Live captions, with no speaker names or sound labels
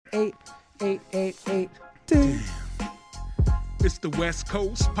888-888-2. It's the West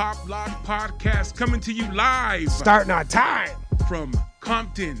Coast Pop Lock Podcast coming to you live. Starting on time. From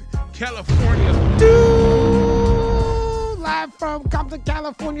Compton, California. Live from Compton,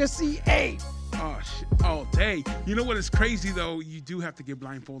 California, CA. Oh, shit. All day. You know what is crazy, though? You do have to get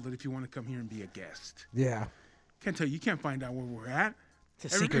blindfolded if you want to come here and be a guest. Yeah. Can't tell you. You can't find out where we're at.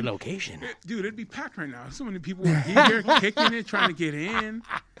 It's a secret location. Dude, it'd be packed right now. So many people are here kicking it, trying to get in.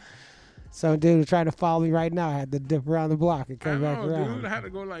 Some dude trying to follow me right now. I had to dip around the block and come back around. Dude, I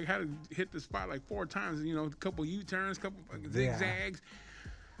had to hit the spot like 4 times. You know, a couple U-turns, a couple fucking zigzags.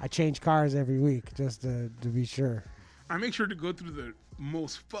 I change cars every week just to be sure. I make sure to go through the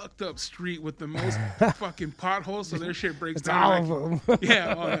most fucked up street with the most fucking potholes, so their shit breaks down. All of them.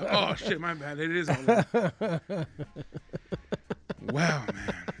 Yeah. Oh shit, my bad. It is all of them. Wow,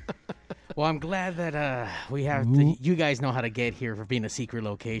 man. Well, I'm glad that we have you guys know how to get here for being a secret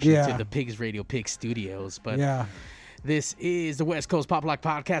location to the Pigs Radio Pig Studios. But this is the West Coast Pop Lock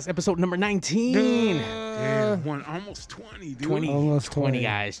Podcast, episode number 19. Damn, almost 20, dude. Almost 20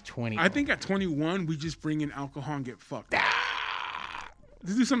 guys, 20. I think at 21, we just bring in alcohol and get fucked.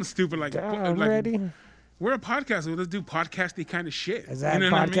 Let's do something stupid like ready. We're a podcast, so let's do podcasty kind of shit. Is that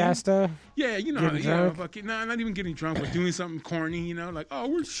podcast stuff? Yeah, you know, not even getting drunk, but doing something corny, you know, like, oh,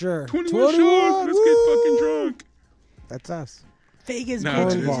 we're 21 shots, let's get fucking drunk. That's us. Vegas,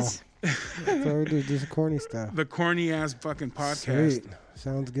 Cornball. That's what we do, just corny stuff. The corny ass fucking podcast. Sweet.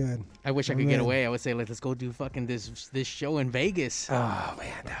 Sounds good. I wish I could get away. I would say, let's go do fucking this show in Vegas. Oh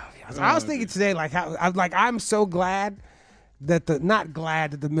man, I was thinking today, I'm so glad that not glad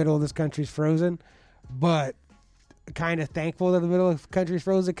that the middle of this country's frozen, but kind of thankful that the middle of the country's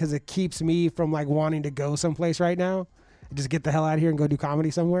frozen because it keeps me from wanting to go someplace right now. Just get the hell out of here and go do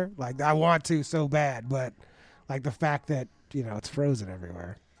comedy somewhere. I want to so bad, but the fact that it's frozen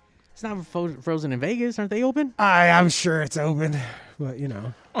everywhere. It's not frozen in Vegas. Aren't they open? I'm sure it's open, but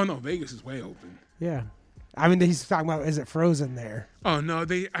Oh no, Vegas is way open. Yeah. I mean, he's talking about, is it frozen there? Oh no,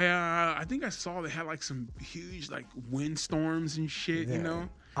 I think I saw they had some huge windstorms and shit. Yeah. You know,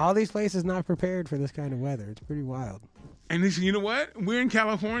 all these places not prepared for this kind of weather. It's pretty wild. And you know what? We're in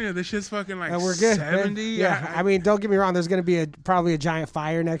California. This shit's fucking we're good, 70. Yeah, I mean, don't get me wrong. There's going to be probably a giant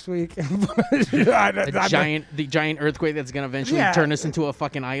fire next week. The giant earthquake that's going to eventually turn us into a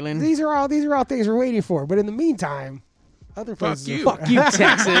fucking island. These are all things we're waiting for. But in the meantime, other places. Fuck you,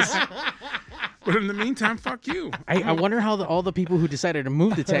 Texas. But in the meantime, fuck you. I wonder how all the people who decided to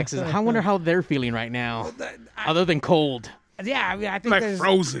move to Texas, I wonder how they're feeling right now, other than cold. Yeah, I mean, I think there's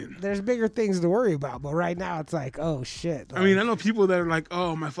frozen. There's bigger things to worry about, but right now it's oh shit. I mean, I know people that are like,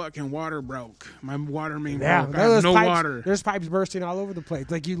 oh, my fucking water broke. My water main broke. I have no water. There's pipes bursting all over the place.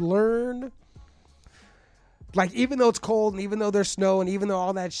 You learn, even though it's cold and even though there's snow and even though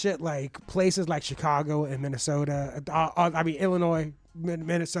all that shit, places like Chicago and Minnesota, Illinois,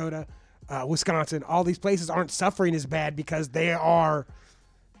 Minnesota, Wisconsin, all these places aren't suffering as bad because they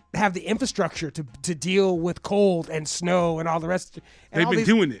have the infrastructure to deal with cold and snow and all the rest. And They've been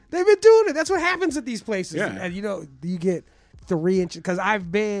doing it. They've been doing it. That's what happens at these places. Yeah. And you get 3 inches. Because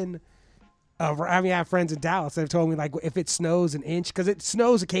I've been, I have friends in Dallas that have told me if it snows an inch, because it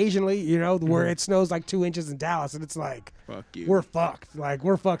snows occasionally, where it snows 2 inches in Dallas, and it's fuck you. We're fucked.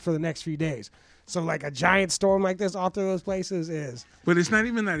 We're fucked for the next few days. So a giant storm like this all through those places is. But it's not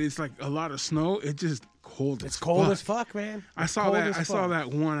even that it's a lot of snow. It's just cold. It's cold as fuck, man. I saw that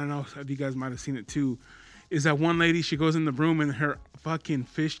one. I know you guys might have seen it too. Is that one lady? She goes in the room and her fucking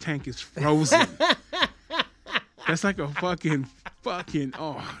fish tank is frozen. That's a fucking.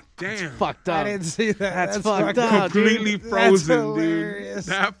 Oh damn! That's fucked up. I didn't see that. That's fucked up. Completely dude. frozen, dude.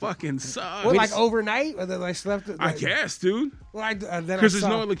 That fucking sucks. What, overnight? Or they slept? I guess, dude. Well, because there's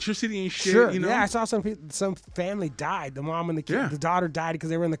no electricity and shit. Sure. You know? Yeah, I saw some family died. The mom and the kid, the daughter died because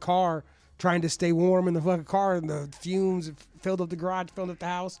they were in the car trying to stay warm in the fucking car, and the fumes filled up the garage, filled up the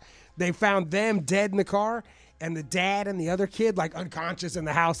house. They found them dead in the car, and the dad and the other kid unconscious in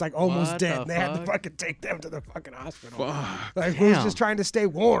the house, almost dead. And they had to fucking take them to the fucking hospital. Fuck. Who's just trying to stay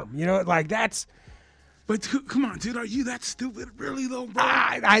warm? That's. But come on, dude, are you that stupid, really though, bro?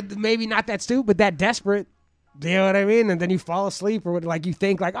 I maybe not that stupid, but that desperate. Do you know what I mean? And then you fall asleep, or you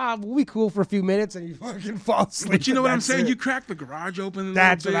think we'll be cool for a few minutes, and you fucking fall asleep. But you know what I'm saying? You crack the garage open.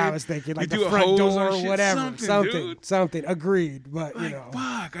 That's what I was thinking. You the do front door or shit, whatever. Something. Agreed. But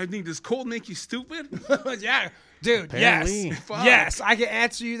fuck. I think does cold make you stupid? Yeah, dude. Apparently. Yes. Yes, I can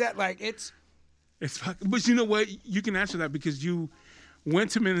answer you that. It's fucking. But you know what? You can answer that because you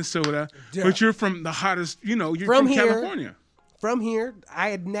went to Minnesota, but you're from the hottest. You're from California. From here, I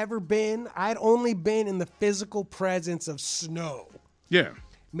had never been. I'd only been in the physical presence of snow. Yeah.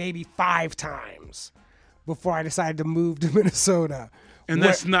 maybe 5 times before I decided to move to Minnesota. And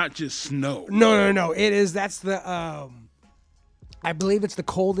that's not just snow. No. That's the I believe it's the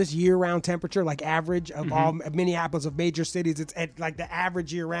coldest year-round temperature, like average of all Minneapolis, of major cities. It's at, like the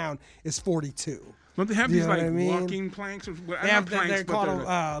average year-round is 42. Don't they have these like walking planks? Or, they have, they're called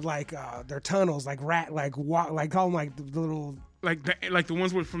they're tunnels, like call them like the little. Like the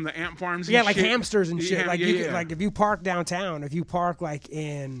ones from the ant farms. Yeah, and like shit. hamsters and shit. Yeah, like if you park downtown, if you park like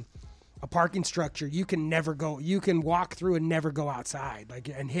in a parking structure, you can never go. You can walk through and never go outside, like,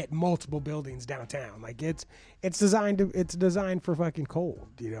 and hit multiple buildings downtown. Like it's designed for fucking cold.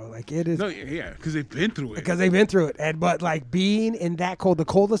 You know, like it is. No, yeah, because they've been through it. Because they've been through it, but like being in that cold, the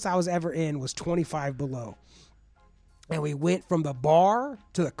coldest I was ever in was 25 below, and we went from the bar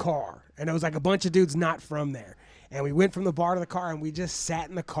to the car, and it was like a bunch of dudes not from there. And we went from the bar to the car, and we just sat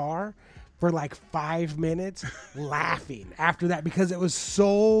in the car for like 5 minutes laughing after that, because it was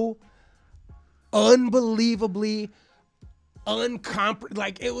so unbelievably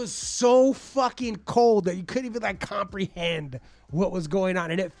like it was so fucking cold that you couldn't even like comprehend what was going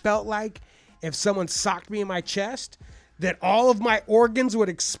on. And it felt like if someone socked me in my chest, that all of my organs would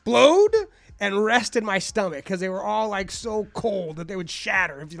explode and rest in my stomach, because they were all like so cold that they would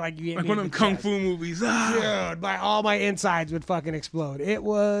shatter if you like one of them kung fu movies. Dude, all my insides would fucking explode. It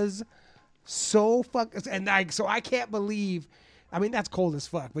was so and like, so I can't believe. I mean, that's cold as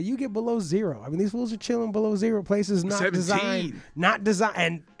fuck, but you get below zero. I mean, these fools are chilling below zero. Places not 17.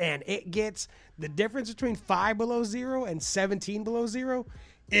 designed, and it gets the difference between 5 below zero and 17 below zero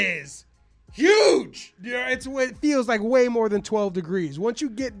is huge. You know, it feels like way more than 12 degrees. Once you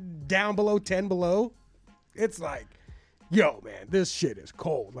get down below 10 below, it's like, yo, man, this shit is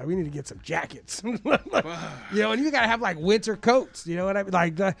cold. Like, we need to get some jackets. You know, and you gotta have like winter coats. You know what I mean?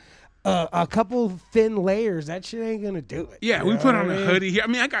 Like a couple thin layers, that shit ain't gonna do it. Yeah, we put on a hoodie here. I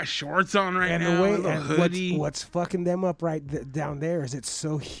mean, I got shorts on right now. And what's fucking them up down there is it's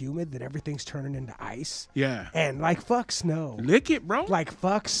so humid that everything's turning into ice. Yeah. And like, fuck snow. Lick it, bro. Like,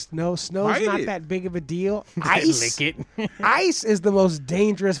 fuck snow. Snow's Bite not it. that big of a deal. Ice. Lick it. Ice is the most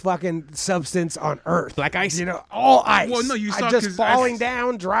dangerous fucking substance on earth. Black ice? You know, all ice. Well, no, you saw just falling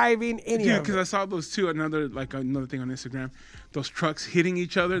down, driving, any Dude, of because it. I saw those two. Another thing on Instagram. Those trucks hitting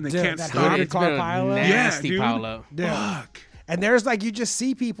each other and they Dude, can't that stop. It's car been a pileup. nasty Yeah, dude. pileup. Yeah. Fuck. And there's like, you just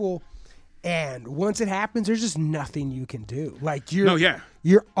see people, and once it happens, there's just nothing you can do. Like, you're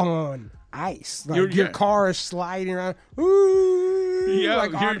on ice. Like, your car is sliding around,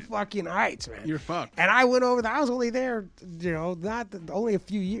 like on fucking ice, man. You're fucked. And I went over there. I was only there, you know, only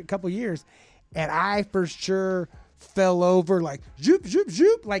a couple years, and I for sure fell over like zoop, zoop,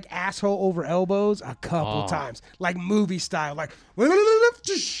 zoop, like asshole over elbows a couple times, like movie style, like where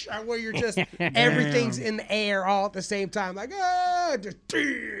you're just everything's in the air all at the same time, like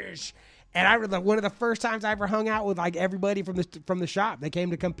just. And I remember one of the first times I ever hung out with like everybody from the shop. They came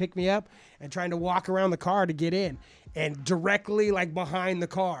to come pick me up and trying to walk around the car to get in, and directly like behind the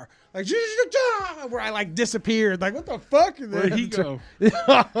car, like where I like disappeared. Like, what the fuck? Where'd he go?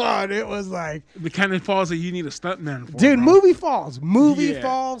 And it was like The kind of falls that you need a stuntman for. dude, bro. movie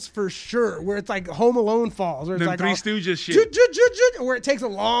falls for sure. Where it's like Home Alone falls, where it's Them like Three Stooges shit. where it takes a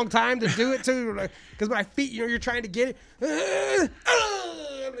long time to do it too. Because my feet, you know, you're trying to get it.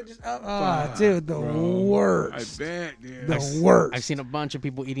 Dude, the worst. I bet, dude. The worst. I've seen a bunch of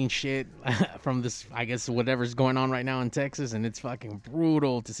people eating shit from this, I guess, whatever's going on right now in Texas, and it's fucking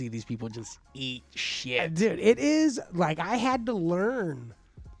brutal to see these people just eat shit. Dude, it is like I had to learn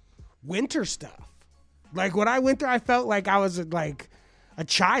winter stuff. Like when I went there, I felt like I was like a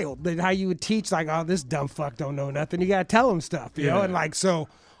child. That how you would teach, like, oh, this dumb fuck don't know nothing. You gotta tell them stuff, you know. And like, so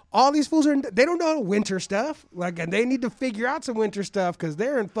all these fools they don't know winter stuff. Like, and they need to figure out some winter stuff because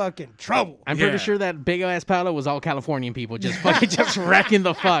they're in fucking trouble. I'm pretty sure that big ass pilot was all Californian people just fucking just wrecking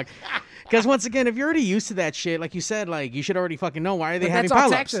the fuck. Because once again, if you're already used to that shit, like you said, like you should already fucking know why are they having that's all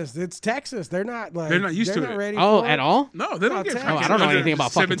pileups. Texas. It's Texas. They're not used to it. ready Oh, for at it. all? No, they don't get Texas. fucking I don't know under anything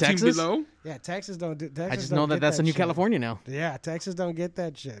about fucking 17 Texas. below. Yeah, Texas don't do. Texas I just don't know get that's the new shit. California now. Yeah, Texas don't get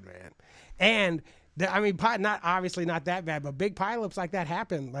that shit, man. And I mean, not obviously not that bad, but big pileups like that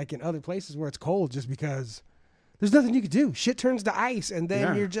happen like in other places where it's cold, just because there's nothing you can do. Shit turns to ice, and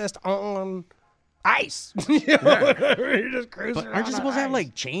then you're just on ice. You know? You're just cruising. But aren't you supposed to have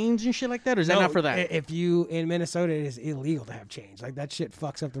like chains and shit like that, or is that not for that? If you in Minnesota, it is illegal to have chains. Like that shit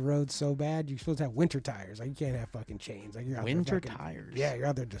fucks up the roads so bad. You're supposed to have winter tires. Like you can't have fucking chains. Like you're out Winter there fucking, tires. Yeah, you're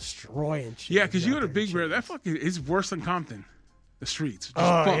out there destroying shit. Yeah, because you You're go out to there Big Bear, shit. that fucking is worse than Compton. The streets. Just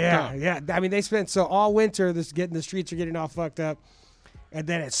Oh fucked yeah, up. yeah. I mean, they spent all winter getting the streets are getting all fucked up, And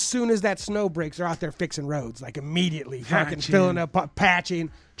then as soon as that snow breaks, they're out there fixing roads, like immediately, fucking filling up,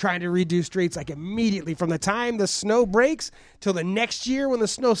 patching, trying to redo streets, like immediately. From the time the snow breaks till the next year when the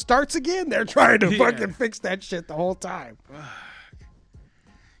snow starts again, they're trying to fucking fix that shit the whole time.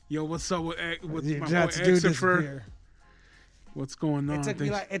 Yo, what's up with my boy Exefer? What's going on?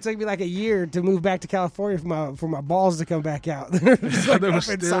 It took me like a year to move back to California for my balls to come back out. They're just like up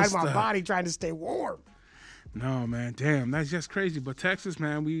inside my body trying to stay warm. No, man, damn, that's just crazy. But Texas,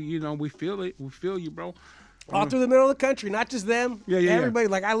 man, we feel it. We feel you, bro. All through the middle of the country, not just them. Yeah, everybody.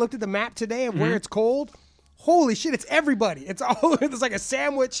 Like I looked at the map today of where it's cold. Holy shit, it's everybody. It's all. It's like a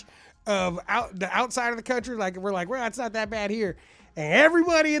sandwich of the outside of the country. Like we're like, well, it's not that bad here. And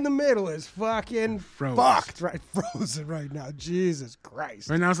everybody in the middle is fucking fucked, right? Frozen right now. Jesus Christ.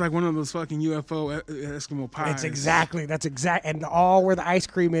 Right now it's like one of those fucking UFO Eskimo pies. That's exact. And all where the ice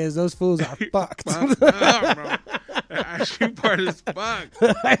cream is, those fools are fucked. Fucked up, bro. The ice cream part is fucked.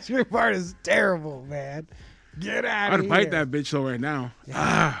 The ice cream part is terrible, man. Get out of here. I'd bite that bitch though right now.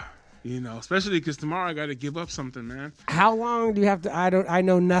 Yeah. Especially because tomorrow I got to give up something, man. How long do you have to? I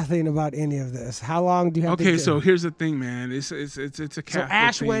know nothing about any of this. How long do you have to? Okay, so here's the thing, man. It's a Catholic So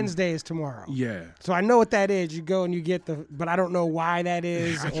Ash thing. Wednesday is tomorrow. Yeah. So I know what that is. You go and you get but I don't know why that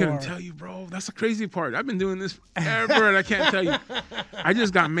is. I couldn't tell you, bro. That's the crazy part. I've been doing this forever, and I can't tell you. I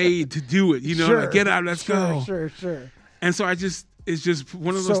just got made to do it. Sure. Like, get out, let's go. Sure. And so it's just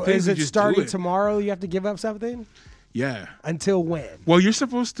one of those things. So is it starting tomorrow? You have to give up something. Yeah. Until when? Well, you're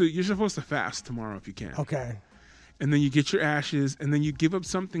supposed to fast tomorrow if you can. Okay. And then you get your ashes, and then you give up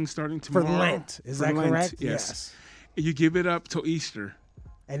something starting tomorrow. For Lent. Is that correct? Yes. You give it up till Easter.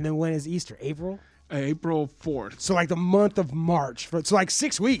 And then when is Easter? April? April 4th. So like the month of March. So like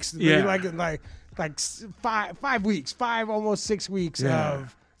 6 weeks. Yeah. Like 5 weeks. Almost 6 weeks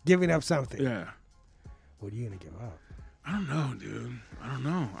of giving up something. Yeah. What are you going to give up? I don't know, dude. I don't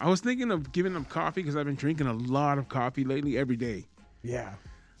know. I was thinking of giving up coffee because I've been drinking a lot of coffee lately every day. Yeah.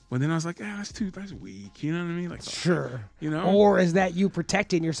 But then I was like, that's weak. You know what I mean? Like, sure. Or is that you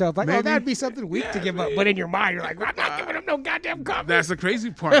protecting yourself? Like, maybe. That'd be something weak to give up. But in your mind, you're like, I'm not giving up no goddamn coffee. That's the crazy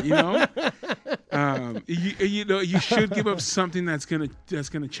part, you should give up something that's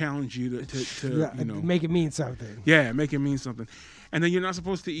gonna challenge you to make it mean something. Yeah, make it mean something. And then you're not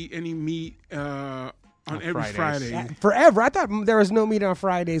supposed to eat any meat on every Friday. Forever. I thought there was no meat on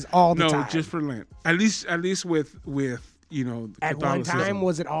Fridays all the time. No, just for Lent. At least with at one time,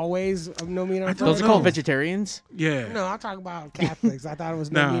 was it always no meat on Fridays? Those are called vegetarians? Yeah. No, I'm talking about Catholics. I thought it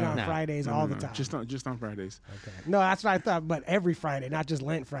was no meat on Fridays all the time. Just on Fridays. Okay. No, that's what I thought, but every Friday, not just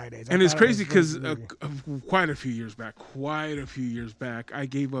Lent Fridays. And it's crazy because quite a few years back, I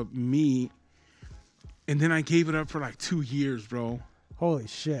gave up meat, and then I gave it up for like 2 years, bro. Holy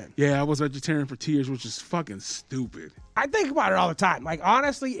shit. Yeah, I was vegetarian for 2 years, which is fucking stupid. I think about it all the time. Like,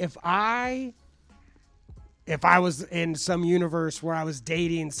 honestly, if I was in some universe where I was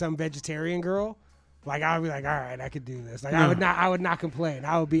dating some vegetarian girl, like, I would be like, all right, I could do this. Like, I would not complain.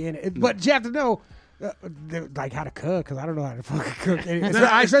 I would be in it. But you have to know, like, how to cook, because I don't know how to fucking cook.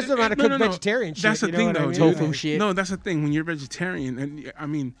 I especially don't know how to cook vegetarian shit. That's the thing, though, tofu shit. No, that's the thing. When you're vegetarian, and I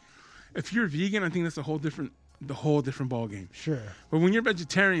mean, if you're vegan, I think that's the whole different ball game. Sure. But when you're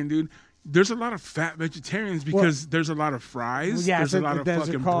vegetarian, dude, there's a lot of fat vegetarians because there's a lot of fries. Yeah, there's a lot of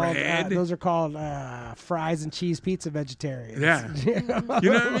fucking bread. Those are called fries and cheese pizza vegetarians. Yeah.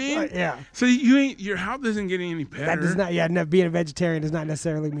 You know what I mean? Yeah. So your health isn't getting any better. That does not. Yeah, being a vegetarian does not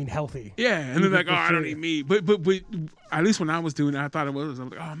necessarily mean healthy. Yeah, and they're like, oh, I don't eat meat. But at least when I was doing it, I thought it was. I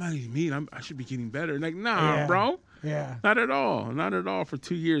was like, oh, I'm not eating meat. I should be getting better. Like, nah, bro. Yeah. Not at all. Not at all for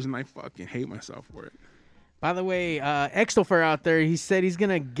 2 years, and I fucking hate myself for it. By the way, Extofer out there, he said he's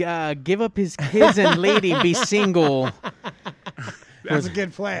going to give up his kids and lady, be single. That's a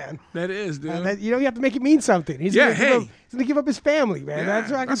good plan. That is, dude. You have to make it mean something. He's going to give up his family, man.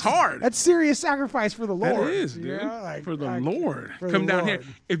 Yeah, that's hard. That's serious sacrifice for the Lord. That is, dude. For the Lord. Come down here.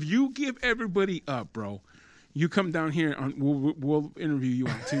 If you give everybody up, bro, you come down here. We'll interview you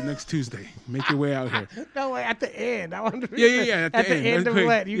next Tuesday. Make your way out here. No, at the end. I want to. Yeah. At the end of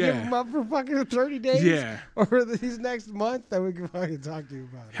Lent, you give them up for fucking 30 days. Yeah. Or these next month, that we can fucking talk to you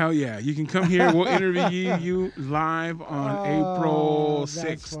about it. Hell yeah! You can come here. We'll interview you live on April 6th.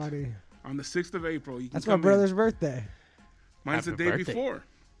 That's funny. On the 6th of April, you can. That's come my brother's birthday. Mine's the day before.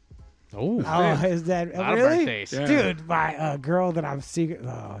 Oh, is that really? Birthdays. Yeah. Dude, my girl that I'm secret.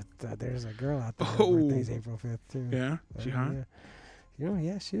 There's a girl out there. Her birthday's April 5th too. Yeah, she hot.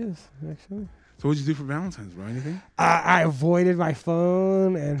 Yeah, she is actually. So what'd you do for Valentine's, bro? Anything? I avoided my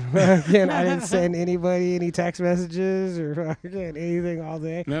phone, and again, I didn't send anybody any text messages or anything all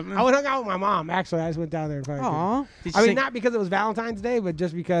day. Nothing? I went hung out with my mom. Actually, I just went down there and fucking. Aw. I mean, not because it was Valentine's Day, but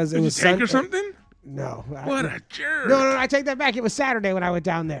just because it Did you was. take her something? No. What a jerk! No, I take that back. It was Saturday when I went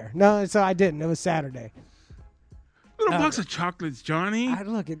down there. No, so I didn't. It was Saturday. Little box of chocolates, Johnny.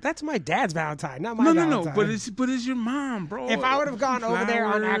 Look, that's my dad's Valentine, not my No, Valentine. but it's your mom, bro. If I would have gone over there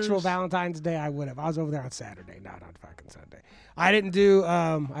on Flowers. actual Valentine's Day, I would have. I was over there on Saturday, not on fucking Sunday. I didn't do.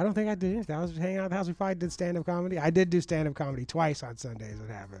 I don't think I did anything. I was hanging out at the house before I did stand-up comedy. I did do stand-up comedy twice on Sundays.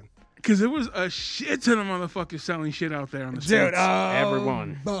 It happened. Because there was a shit ton of motherfuckers selling shit out there on the streets. Dude,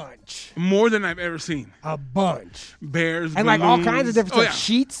 Everyone. bunch. More than I've ever seen. A bunch. Bears, And like all balloons. kinds of different stuff.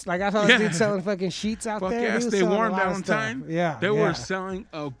 Sheets. Like I saw Yeah. this dude selling fucking sheets out Fuck there. yeah, He was Stay selling Warm a lot of stuff. Valentine. Yeah. They yeah. were selling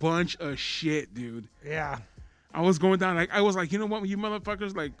a bunch of shit, dude. Yeah. I was going down, I was like, you know what, you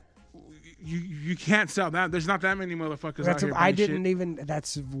motherfuckers, like, you can't sell that. There's not that many motherfuckers out here. I buying didn't shit. even.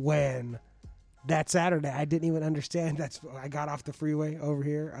 That's when. That Saturday, I didn't even understand. I got off the freeway over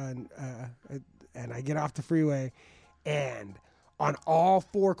here, and I get off the freeway, and on all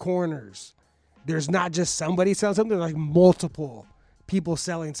four corners, there's not just somebody selling something. There's like multiple people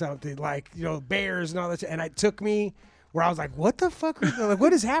selling something, like bears and all that. And it took me where I was like, "What the fuck? Like,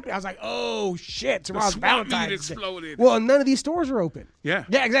 what is happening?" I was like, "Oh shit!" Tomorrow's swap meet Valentine's Day. exploded. Well, none of these stores are open. Yeah.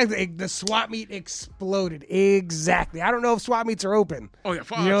 Yeah, exactly. The swap meet exploded. Exactly. I don't know if swap meets are open. Oh, yeah,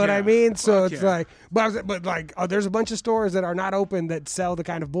 fuck You know what yeah. I mean? So Fuck it's yeah. like, but like, there's a bunch of stores that are not open that sell the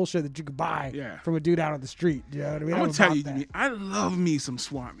kind of bullshit that you could buy Yeah. from a dude out on the street. You know what I mean? I'm going to tell about you, that. Jimmy, I love me some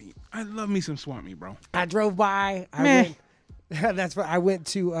swap meat. I love me some swap meat, bro. I drove by. Meh. That's what I went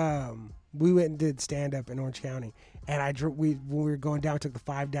to. We went and did stand up in Orange County, and when we were going down, took the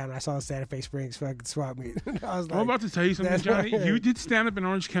 5 down, and I saw the Santa Fe Springs fucking swap meet. I was like, I'm about to tell you something, that's Johnny. right. You did stand up in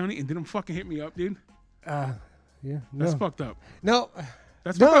Orange County and didn't fucking hit me up, dude. yeah, That's no, fucked up. no.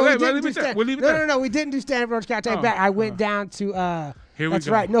 That's No, fucked up. we We'll didn't leave do it there. stand- We'll leave it no, there. no, we didn't do stand up in Orange County. Take it Oh, back. I went down to. Here we That's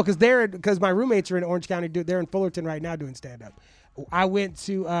go. right. No, because my roommates are in Orange County. They're in Fullerton right now doing stand up. I went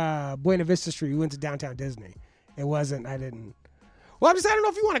to Buena Vista Street. We went to downtown Disney. It wasn't. I didn't. Well, I'm just. I don't know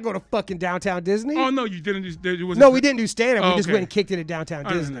if you want to go to fucking downtown Disney. Oh, no, you didn't. It wasn't No, we didn't do stand up. Oh, We just okay. went and kicked it at downtown Oh,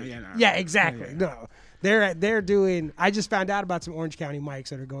 no, Disney. no, yeah, no. Yeah, exactly. Yeah. No, they're doing. I just found out about some Orange County mics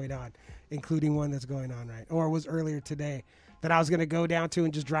that are going on, including one that's going on or was earlier today that I was gonna go down to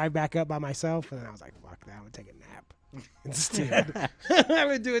and just drive back up by myself, and then I was like, fuck that, I'm gonna take a nap instead. I'm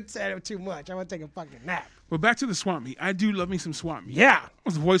gonna do it stand up too much. I'm gonna take a fucking nap. Well, back to the swap meet. I do love me some swap meet. Yeah. I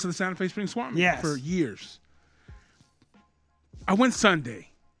was the voice of the Santa Fe Springs swap meet Yes. for years. I went Sunday.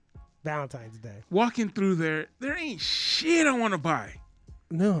 Valentine's Day. Walking through there ain't shit I want to buy.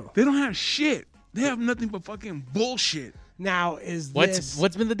 No. They don't have shit. They have nothing but fucking bullshit. Now is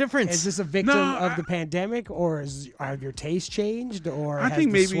What's been the difference? Is this a victim No, of the pandemic, or have your taste changed, or I has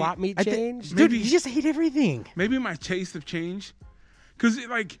think the maybe- swap meet I thi- changed? Dude, maybe- you just hate everything. Maybe my tastes have changed. Because,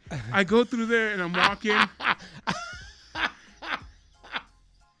 like, I go through there and I'm walking.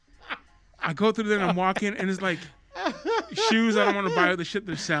 I go through there and I'm walking, and it's like shoes I don't want to buy, the shit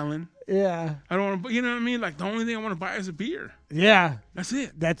they're selling. Yeah. I don't want to, you know what I mean? Like, the only thing I want to buy is a beer. Yeah. That's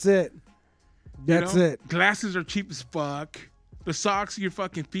it. That's it. You That's know? it. Glasses are cheap as fuck. The socks, your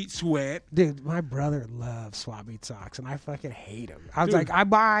fucking feet sweat. Dude, my brother loves swap meet socks, and I fucking hate them. I was Dude. like, I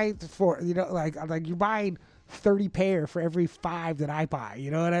buy for, I'm like, you're buying 30 pair for every 5 that I buy.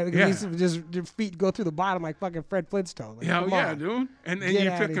 You know what I mean? Yeah. Just your feet go through the bottom like fucking Fred Flintstone. Like, Hell come yeah, on. dude. And Get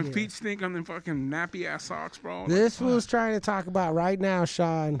your outta fucking here. feet stink on them fucking nappy ass socks, bro. This Like, fool's trying to talk about right now,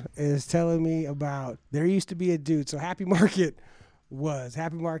 Sean, is telling me about there used to be a dude. So Happy Market's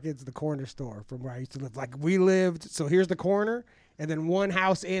the corner store from where I used to live. Like we lived, so here's the corner, and then one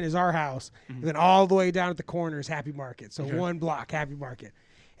house in is our house, and then all the way down at the corner is Happy Market. So Okay. one block, Happy Market.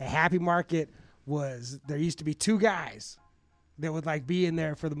 And Happy Market there used to be 2 guys that would like be in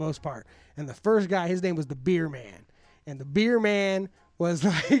there for the most part. And the first guy, his name was the Beer Man. And the Beer Man was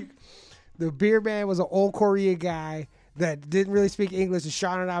like, the Beer Man was an old Korea guy that didn't really speak English. And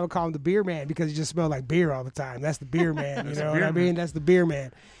Sean and I would call him the Beer Man because he just smelled like beer all the time. That's the Beer Man. You That's know the what Beer I mean? Man. That's the Beer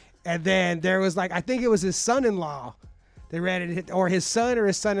Man. And then there was like, I think it was his son-in-law. They read it, or his son or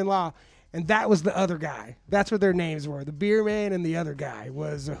his son-in-law. And that was the other guy. That's what their names were. The Beer Man and the other guy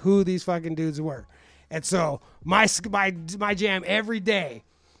was who these fucking dudes were. And so my jam every day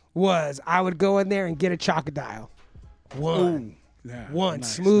was I would go in there and get a Chocodile. One. yeah, One.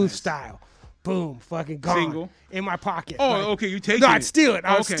 nice, Smooth nice. style. Boom. Fucking gone. Single? In my pocket. Oh, Like, okay, you take no, it. I'd steal it.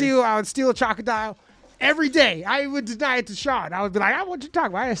 I would Okay. steal a Chocodile every day. I would deny it to Sean. I would be like, I want you to talk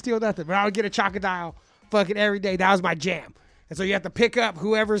about. I didn't steal nothing. But I would get a Chocodile fucking every day. That was my jam. And so you have to pick up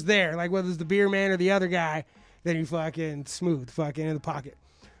whoever's there, like whether it's the beer man or the other guy, then you fucking smooth, fucking in the pocket.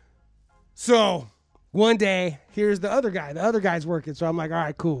 So one day, here's the other guy. The other guy's working. So I'm like, all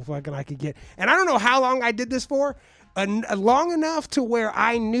right, cool, fucking I could get. And I don't know how long I did this for. Long enough to where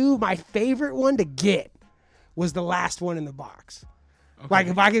I knew my favorite one to get was the last one in the box. Okay. Like,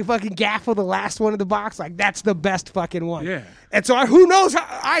 if I can fucking gaffle the last one in the box, like, that's the best fucking one. Yeah. And so, who knows how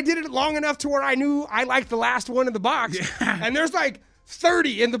I did it long enough to where I knew I liked the last one in the box. Yeah. And there's like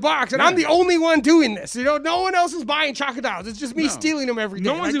 30 in the box, and I'm the only one doing this. You know, no one else is buying Chocodiles. It's just me stealing them every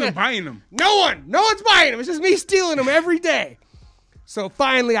day. No one's even buying them. No one's buying them. It's just me stealing them every day. So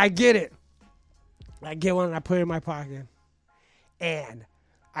finally, I get it. I get one and I put it in my pocket, and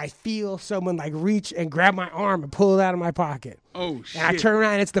I feel someone like reach and grab my arm and pull it out of my pocket. Oh shit! And I turn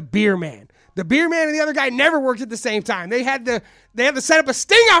around and it's the beer man. The beer man and the other guy never worked at the same time. They had to set up a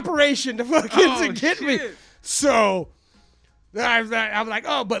sting operation to fucking to get me. So I was like,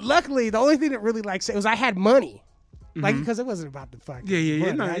 oh, but luckily the only thing that really like was I had money, like because it wasn't about the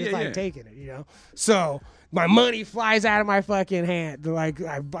fucking money. I just like taking it, you know. So my money flies out of my fucking hand. Like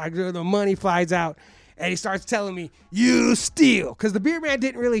the money flies out. And he starts telling me, you steal. Because the beer man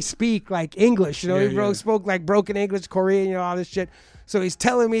didn't really speak, like, English. You know, he spoke, like, broken English, Korean, you know, all this shit. So he's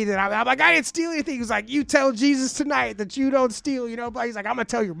telling me that I'm like, I didn't steal anything. He was like, you tell Jesus tonight that you don't steal, you know. But he's like, I'm going to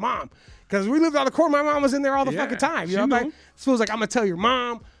tell your mom. Because we lived on the corner. My mom was in there all the fucking time. You know, like, so like, I'm going to tell your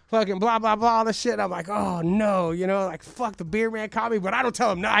mom, fucking blah, blah, blah, all this shit. I'm like, oh, no, you know, like, fuck, the beer man caught me. But I don't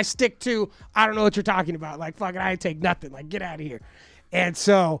tell him. No, I stick to, I don't know what you're talking about. Like, fucking, I ain't take nothing. Like, get out of here. And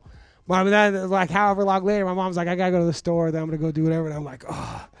so... like however long later, my mom's like, I gotta go to the store, then I'm gonna go do whatever. And I'm like,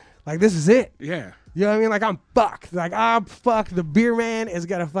 oh, like this is it. Yeah. You know what I mean? Like I'm fucked. Like I'm fucked. The beer man is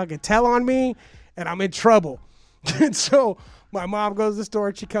gonna fucking tell on me, and I'm in trouble. And so my mom goes to the store,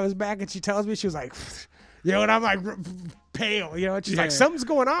 and she comes back, and she tells me, she was like, you know, and I'm like pale, you know, and she's like, something's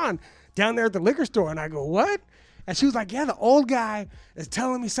going on down there at the liquor store. And I go, what? And she was like, yeah, the old guy is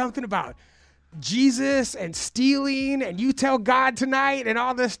telling me something about Jesus and stealing, and you tell God tonight and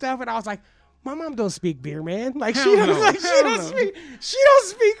all this stuff. And I was like, my mom don't speak beer man. Like she don't speak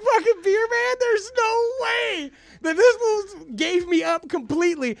fucking beer man. There's no way that this fool gave me up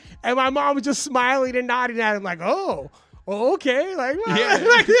completely. And my mom was just smiling and nodding at him like, oh okay. Like,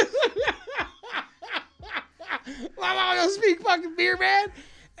 like my mom don't speak fucking beer man.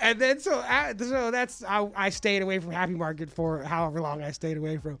 And then so that's how I stayed away from Happy Market for however long I stayed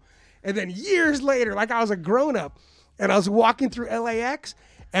away from. And then years later, like I was a grown-up, and I was walking through LAX,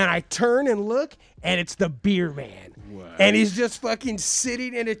 and I turn and look, and it's the beer man. What? And he's just fucking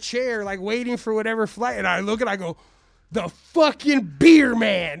sitting in a chair, like waiting for whatever flight. And I look and I go, the fucking beer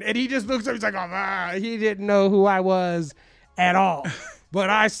man. And he just looks up, he's like, oh, he didn't know who I was at all. But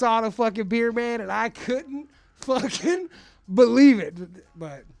I saw the fucking beer man, and I couldn't fucking believe it.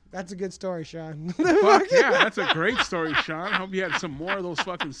 But... that's a good story, Sean. Fuck yeah, that's a great story, Sean. I hope you had some more of those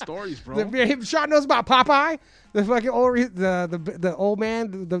fucking stories, bro. Sean knows about Popeye, the fucking old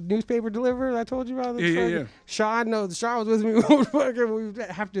man, the newspaper deliverer I told you about. Yeah. Sean knows. Sean was with me. We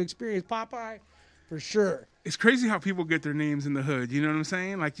have to experience Popeye for sure. It's crazy how people get their names in the hood. You know what I'm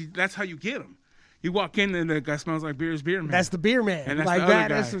saying? Like that's how you get them. You walk in and the guy smells like beer man. That's the beer man. And that's like the other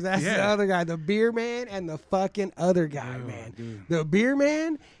guy. That's the other guy. The beer man and the fucking other guy, man. Dude. The beer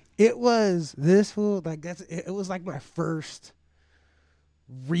man. It was this fool, like it was like my first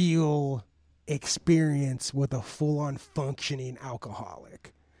real experience with a full-on functioning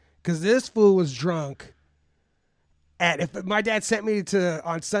alcoholic. Because this fool was drunk. If my dad sent me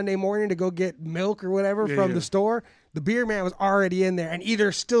on Sunday morning to go get milk or whatever from the store, the beer man was already in there and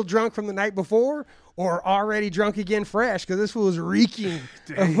either still drunk from the night before or already drunk again fresh because this fool was reeking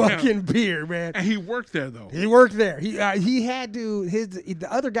of fucking beer, man. And he worked there, though. He worked there. He had to, the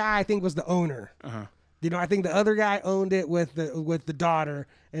other guy I think was the owner. Uh-huh. You know, I think the other guy owned it with the daughter,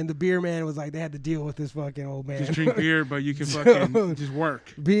 and the beer man was like, they had to deal with this fucking old man. Just drink beer, but you can fucking just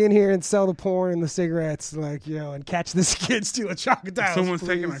work. Be in here and sell the porn and the cigarettes, like, you know, and catch this kid stealing Chocodiles. Someone's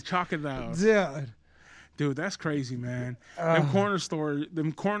taking our Chocodiles. Yeah. Dude, that's crazy, man. Them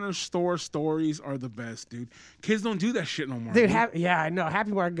corner store stories are the best, dude. Kids don't do that shit no more. Dude, I know.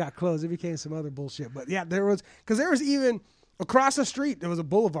 Happy Market got closed. It became some other bullshit. But yeah, there was even across the street, there was a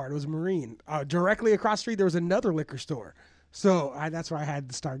boulevard. It was Marine. Directly across the street, there was another liquor store. So that's where I had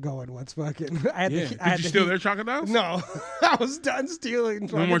to start going once fucking. Did you steal their Chocodiles? No, I was done stealing.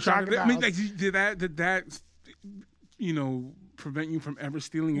 No more Chocodiles. I mean, like, did that prevent you from ever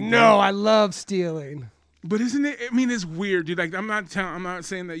stealing again? No, I love stealing. But isn't it? I mean, it's weird, dude. Like, I'm not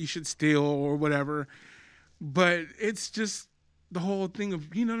saying that you should steal or whatever, but it's just the whole thing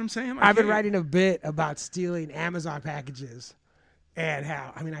of, you know what I'm saying? Like, I've been writing a bit about stealing Amazon packages. And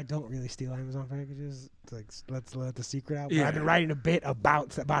how, I mean, I don't really steal Amazon packages. It's like, let's let the secret out. Yeah. But I've been writing a bit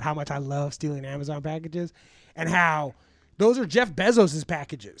about how much I love stealing Amazon packages and how those are Jeff Bezos'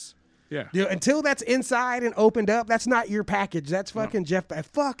 packages. Yeah. Until that's inside and opened up, that's not your package. That's fucking Jeff.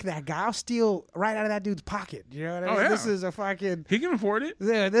 Fuck that guy. I'll steal right out of that dude's pocket. You know what I mean? Yeah. This is a fucking. He can afford it.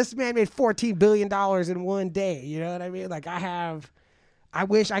 Yeah, this man made $14 billion in one day. You know what I mean? Like I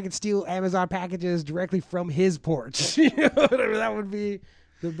wish I could steal Amazon packages directly from his porch. You know what I mean? That would be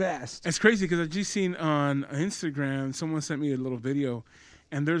the best. It's crazy because I just seen on Instagram, someone sent me a little video,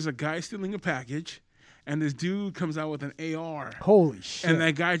 and there's a guy stealing a package, and this dude comes out with an AR. Holy shit. And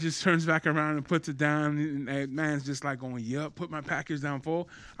that guy just turns back around and puts it down, and that man's just like going, "Yup, put my package down full."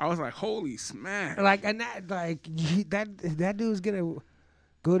 I was like, "Holy smack!" Like, and that dude's gonna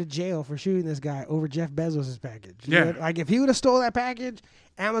go to jail for shooting this guy over Jeff Bezos' package. You know? Like, if he would have stole that package,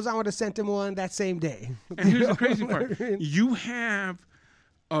 Amazon would have sent him one that same day. And here's the crazy part: you have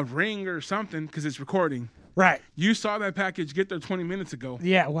a ring or something because it's recording. Right. You saw that package get there 20 minutes ago.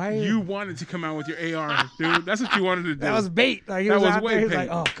 Yeah. Why? You wanted to come out with your AR, dude. That's what you wanted to do. That was bait. Like, that was out way there. He bait. was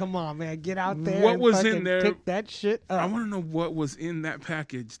like, "Oh, come on, man, get out there." What and was in there? Pick that shit up. I want to know what was in that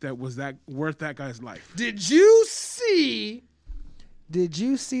package that was that worth that guy's life. Did you see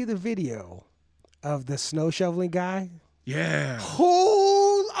the video of the snow shoveling guy? Yeah.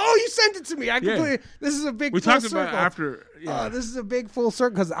 Oh, you sent it to me. This is a big. We full talked circle. about it after. Yeah. This is a big full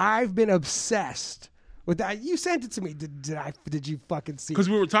circle because I've been obsessed with that. You sent it to me. Did you fucking see? Because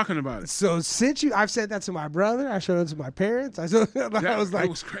we were talking about it. So I've sent that to my brother. I showed it to my parents. I was like, that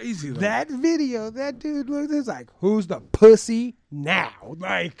was crazy. Though. That video, that dude looked. It's like, who's the pussy now?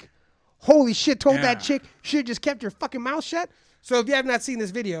 Like, holy shit! Told that chick, should have just kept your fucking mouth shut. So if you have not seen this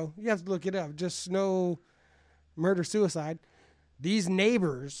video, you have to look it up. Just Snow murder suicide. These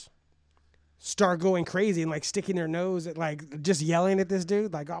neighbors start going crazy and like sticking their nose at like just yelling at this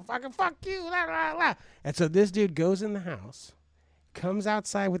dude like, "Oh, fucking fuck you." Blah, blah, blah. And so this dude goes in the house, comes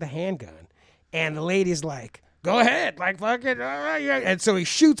outside with a handgun, and the lady's like, "Go ahead, like fucking." And so he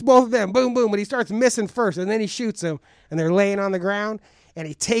shoots both of them, boom, boom, but he starts missing first, and then he shoots them, and they're laying on the ground, and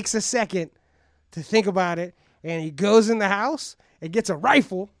he takes a second to think about it, and he goes in the house and gets a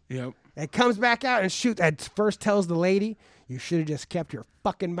rifle. Yep. And comes back out and shoots. And first tells the lady, "You should have just kept your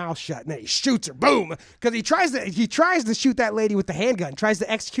fucking mouth shut." And then he shoots her, boom, because he tries to shoot that lady with the handgun, tries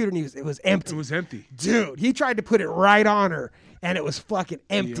to execute her, and it was empty. It was empty, dude. He tried to put it right on her, and it was fucking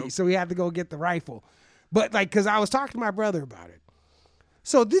empty. Yep. So he had to go get the rifle. But like, because I was talking to my brother about it,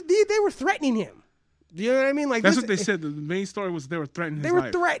 so they were threatening him. Do you know what I mean? Like that's what they said. The main story was they were threatening. They were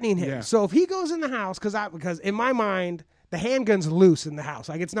threatening him. Yeah. So if he goes in the house, because in my mind, the handgun's loose in the house.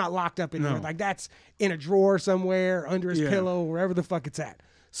 Like, it's not locked up in there. Like, that's in a drawer somewhere, under his pillow, wherever the fuck it's at.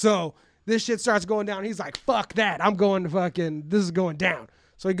 So this shit starts going down. He's like, "Fuck that. I'm going to fucking, this is going down."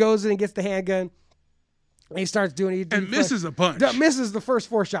 So he goes in and gets the handgun. And he starts doing it. And misses a bunch. Misses the first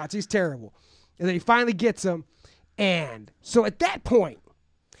 4 shots. He's terrible. And then he finally gets them. And so at that point,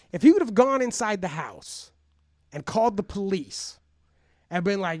 if he would have gone inside the house and called the police and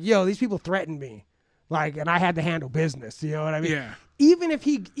been like, "Yo, these people threatened me. Like, and I had to handle business," you know what I mean? Yeah. Even if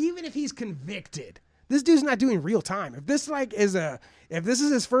he's convicted, this dude's not doing real time. If this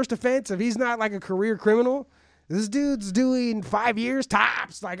is his first offense, if he's not like a career criminal, this dude's doing 5 years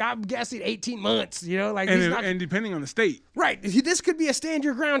tops. Like, I'm guessing 18 months. You know, like, and depending on the state, right? This could be a stand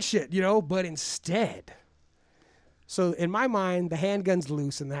your ground shit, you know. But instead, so in my mind, the handgun's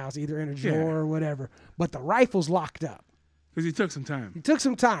loose in the house, either in a drawer or whatever, but the rifle's locked up. Because he took some time. He took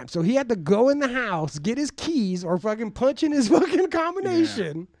some time. So he had to go in the house, get his keys, or fucking punch in his fucking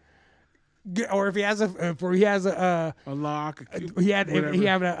combination. Yeah. Or if he has a lock, he had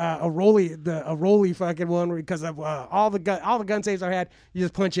a rolly fucking one because of all the gun safes I had. You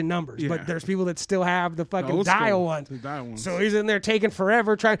just punch in numbers, but there's people that still have the fucking dial ones. The dial ones. So he's in there taking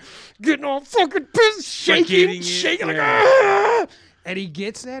forever, getting all fucking pissed, shaking like, ah! And he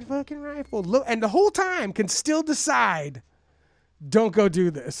gets that fucking rifle. Look, and the whole time can still decide, don't go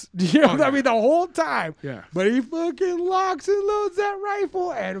do this. You know, I mean, the whole time. Yeah. But he fucking locks and loads that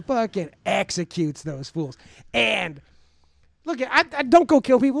rifle and fucking executes those fools. And look, I don't go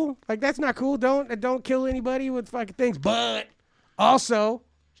kill people. Like, that's not cool. Don't kill anybody with fucking things. But also,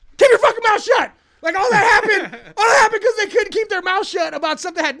 keep your fucking mouth shut. Like, all that happened because they couldn't keep their mouth shut about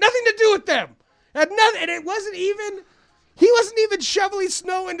something that had nothing to do with them. Had nothing, and it wasn't even. He wasn't even shoveling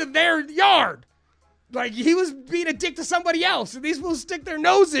snow into their yard. Like, he was being a dick to somebody else. And these fools stick their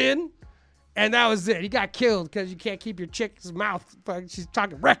nose in And that was it. He got killed because you can't keep your chick's mouth. She's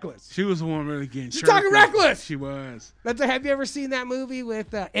talking reckless. She was the one really getting. She's talking reckless. She was. Have you ever seen that movie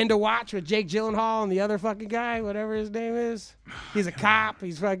with End of Watch with Jake Gyllenhaal and the other fucking guy, whatever his name is? He's a cop.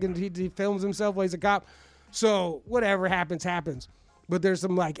 He's fucking. He films himself while he's a cop. So whatever happens, happens. But there's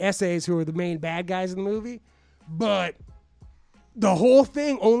some like essays who are the main bad guys in the movie. But the whole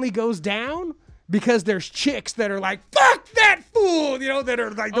thing only goes down because there's chicks that are like, fuck that fool, you know, that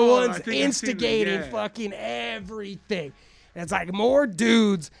are like the ones instigating fucking everything. And it's like more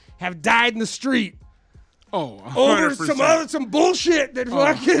dudes have died in the street. Oh, 100%. Over some bullshit that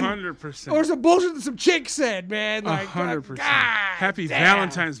fucking 100%. Or some bullshit that some chick said, man. Like 100%. God Happy damn.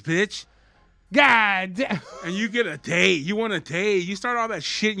 Valentine's, bitch. God damn. And you get a date. You want a date. You start all that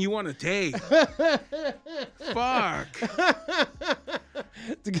shit and you want a date. Fuck.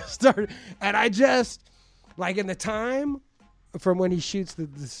 To get started. And I just, like in the time from when he shoots the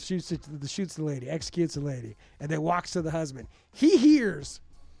lady, executes the lady, and then walks to the husband, he hears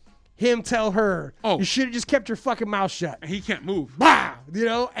him tell her, you should have just kept your fucking mouth shut. And he can't move. Bah! You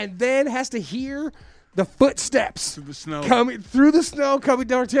know, and then has to hear the footsteps through the snow coming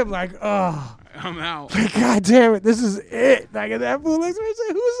towards him like, oh, I'm out. Like, God damn it, this is it. Like, and that fool looks at me and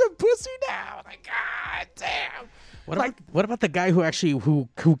says, who's a pussy now? Like, God damn. What about the guy who actually who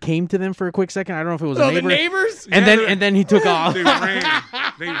came to them for a quick second? I don't know if it was a neighbor. The neighbors? And then he took off. They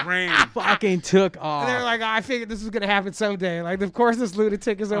ran. Fucking took off. And they're like, I figured this was gonna happen someday. Like, of course this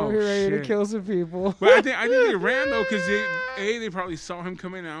lunatic is over here ready to kill some people. But I think they ran though because they probably saw him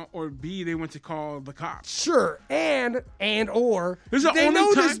coming out, or B, they went to call the cops. Sure, and or this is they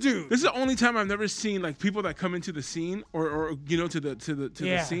know this dude. This is the only time I've never seen like people that come into the scene or you know to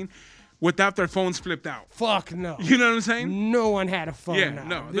the scene without their phones flipped out. Fuck no. You know what I'm saying? No one had a phone. Yeah,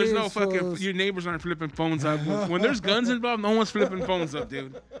 no. There's no fucking. Your neighbors aren't flipping phones up. When there's guns involved, no one's flipping phones up,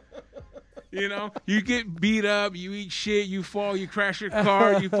 dude. You know, you get beat up, you eat shit, you fall, you crash your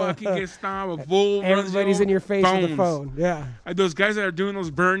car, you fucking get stomped. A bull Everybody's in your face with the phone. Yeah. Those guys that are doing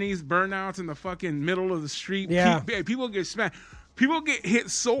those burnouts in the fucking middle of the street. Yeah. People get smashed. People get hit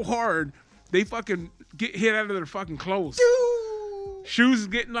so hard, they fucking get hit out of their fucking clothes. Shoes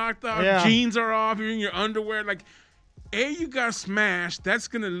get knocked off, jeans are off, you're in your underwear. Like, you got smashed. That's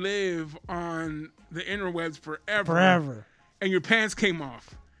going to live on the interwebs forever. And your pants came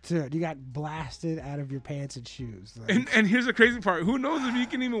off. Dude, you got blasted out of your pants and shoes. Like. And here's the crazy part. Who knows if you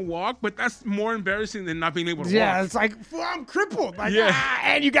can even walk, but that's more embarrassing than not being able to walk. Yeah, it's like, well, I'm crippled. Like,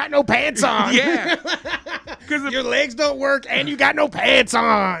 and you got no pants on. Yeah. Because your legs don't work and you got no pants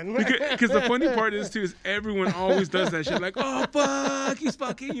on. Because the funny part is, too, is everyone always does that shit. Like, oh, fuck, he's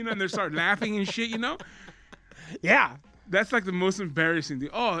fucking, you know, and they start laughing and shit, you know? Yeah. That's like the most embarrassing thing.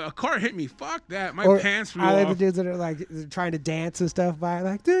 Oh, a car hit me. Fuck that. My pants flew off. I like off. the dudes that are like trying to dance and stuff by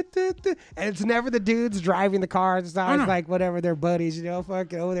like, doo, doo, doo. And it's never the dudes driving the cars. It's always like whatever their buddies, you know,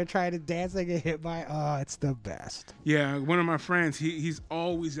 fucking they're trying to dance, they get hit by. Oh, it's the best. Yeah, one of my friends, he's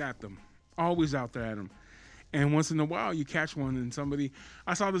always at them, always out there at them. And once in a while, you catch one and somebody.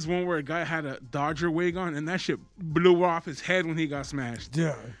 I saw this one where a guy had a Dodger wig on, and that shit blew off his head when he got smashed.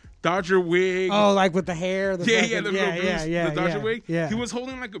 Yeah. Dodger wig. Oh, like with the hair? The Dodger wig. Yeah. He was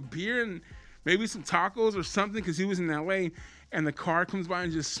holding like a beer and maybe some tacos or something because he was in L.A. And the car comes by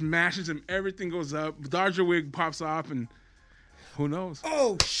and just smashes him. Everything goes up. Dodger wig pops off and who knows?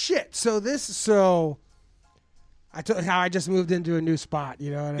 Oh, shit. So I told how I just moved into a new spot,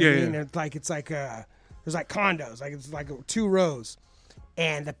 you know what I mean? Yeah. It's like there's like condos. Like it's like 2 rows.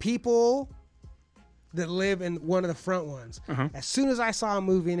 And the people that live in one of the front ones. As soon as I saw them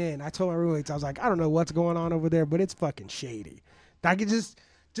moving in, I told my roommates, I was like, I don't know what's going on over there, but it's fucking shady. I could just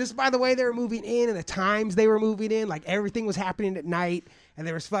by the way they were moving in and the times they were moving in, like everything was happening at night and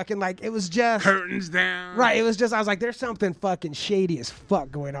there was fucking like, it was just curtains down. Right. It was just, I was like, there's something fucking shady as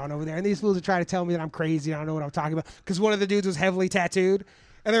fuck going on over there. And these fools are trying to tell me that I'm crazy. I don't know what I'm talking about. Because one of the dudes was heavily tattooed.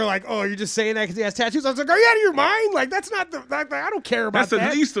 And they're like, "Oh, you're just saying that because he has tattoos." I was like, "Are you out of your mind? Like, that's not I don't care about that."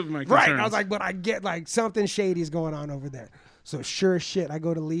 That's the least of my concerns. Right. I was like, "But I get like something shady is going on over there." So sure as shit, I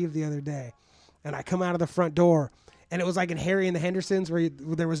go to leave the other day, and I come out of the front door, and it was like in Harry and the Hendersons where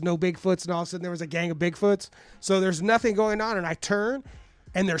there was no Bigfoots, and all of a sudden there was a gang of Bigfoots. So there's nothing going on, and I turn,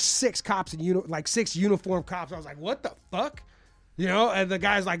 and there's 6 cops in 6 uniformed cops. I was like, "What the fuck?" You know? And the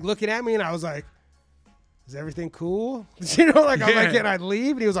guy's like looking at me, and I was like, is everything cool? You know, like, I'm like, can I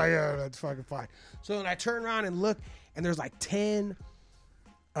leave? And he was like, yeah, that's fucking fine. So then I turn around and look, and there's like 10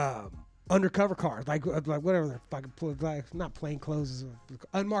 undercover cars, like whatever they're fucking, like not plain clothes,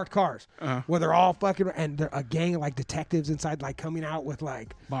 unmarked cars, where they're all fucking, and they're a gang of like detectives inside, like coming out with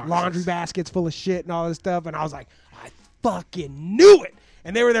like laundry baskets full of shit and all this stuff. And I was like, I fucking knew it.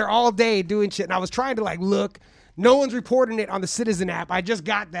 And they were there all day doing shit. And I was trying to like look. No one's reporting it on the Citizen app. I just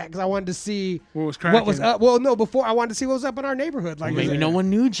got that because I wanted to see what was up. Well, no, before I wanted to see what was up in our neighborhood. Like maybe no one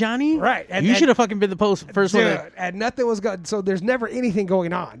knew, Johnny. Right. You should have fucking been the first one. And nothing was going. So there's never anything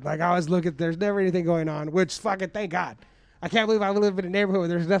going on. Like I was looking, there's never anything going on. Which fucking thank God. I can't believe I live in a neighborhood where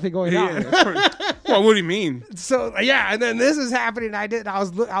there's nothing going on. Well, what do you mean? So yeah, and then this is happening. I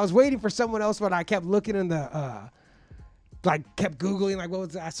was waiting for someone else, but I kept looking in the kept Googling like what was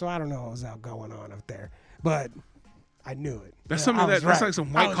that? So I don't know what was going on up there, but I knew it. That's something that's like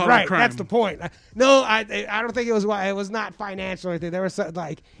some white collar right. crime. That's the point. No, I don't think it was. It was not financial or anything. There was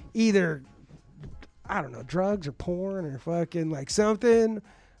like either I don't know drugs or porn or fucking like something.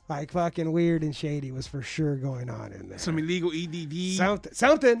 Like fucking weird and shady was for sure going on in there. Some illegal EDD.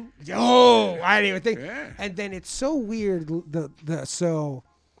 Something. Oh, I didn't even think. Yeah. And then it's so weird. So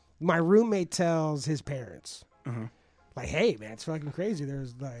my roommate tells his parents, like, "Hey, man, it's fucking crazy.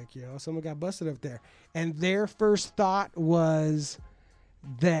 There's like, someone got busted up there." And their first thought was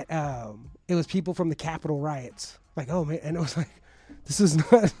that it was people from the Capitol riots. Like, oh man, and it was like. This is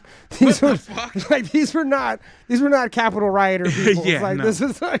not. These were not Capitol rioter people. Yeah, like no. this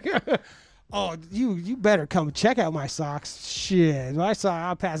is like. Oh, you better come check out my socks. Shit,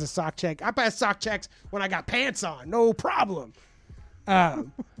 I'll pass a sock check. I pass sock checks when I got pants on, no problem. Yeah.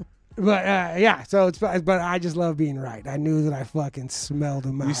 So it's but I just love being right. I knew that I fucking smelled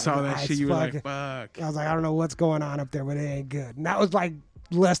them out. You saw that shit, you were like, fuck. I was like, I don't know what's going on up there, but it ain't good. And that was like.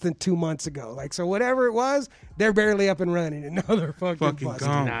 Less than 2 months ago. Like, so whatever it was, they're barely up and running and now they're fucking busted.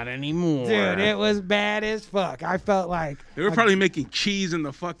 Gone. Not anymore. Dude, it was bad as fuck. I felt like they were probably making cheese in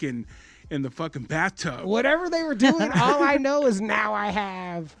the fucking bathtub. Whatever they were doing, all I know is now I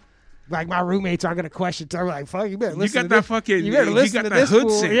have like my roommates are gonna question. So I'm like, fuck, you better listen. You got that fucking. You better listen to this fool.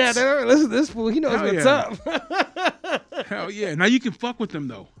 Sense. Yeah, they better listen to this fool. He knows what's up. Hell yeah! Now you can fuck with them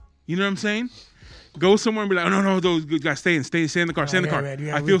though. You know what I'm saying? Go somewhere and be like, oh, no, those good guys, stay in the car, stay in the car. Man,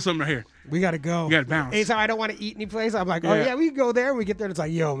 I feel something right here. We got to go. We got to bounce. Anytime I don't want to eat any place, I'm like, oh, yeah, we can go there. And we get there, and it's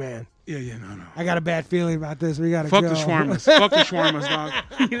like, yo, man. Yeah, no. I got a bad feeling about this. We got to go. Fuck the shawarmas. Fuck the shawarmas, dog.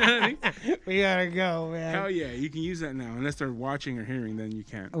 You know what I mean? We got to go, man. Hell yeah. You can use that now. Unless they're watching or hearing, then you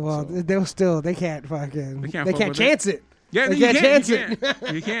can't. Well, they can't fucking. They can't chance it. Yeah, they can't chance it.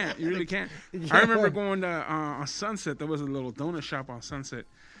 You can't. You really can't. I remember going to on Sunset. There was a little donut shop on Sunset.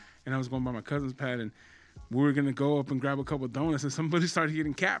 And I was going by my cousin's pad, and we were going to go up and grab a couple of donuts, and somebody started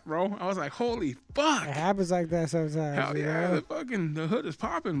getting capped, bro. I was like, holy fuck. It happens like that sometimes. Hell yeah. The hood is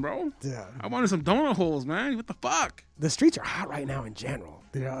popping, bro. Yeah. I wanted some donut holes, man. What the fuck? The streets are hot right now in general.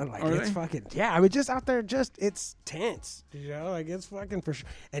 You know, like are it's they? fucking, yeah. I mean, just out there, it's tense. You know, like it's fucking for sure.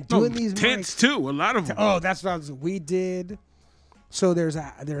 And doing these tense mics, too, a lot of them. Oh, that's what we did. So there's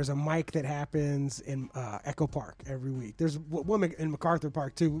a mic that happens in Echo Park every week. There's one in MacArthur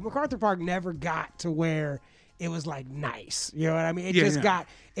Park too. MacArthur Park never got to where it was like nice. You know what I mean?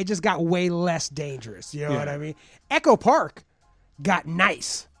 It just got way less dangerous. You know what I mean? Echo Park got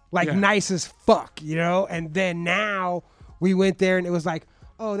nice, nice as fuck. You know, and then now we went there and it was like,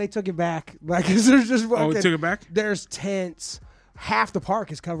 oh, they took it back. Like there's just fucking, we took it back. There's tents. Half the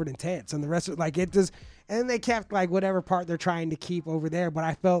park is covered in tents, and the rest of it does. And they kept like whatever part they're trying to keep over there, but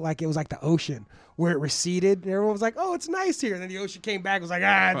I felt like it was like the ocean where it receded, and everyone was like, "Oh, it's nice here." And then the ocean came back, and was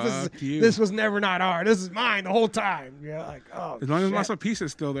like, this was never not ours. This is mine the whole time." Like, oh, as long as Masa Pizza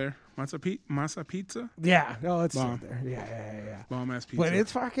is still there, Masa Pizza. Yeah, no, it's still there. Yeah. Bomb ass pizza. But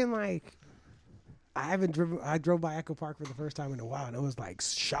it's fucking like I drove by Echo Park for the first time in a while, and it was like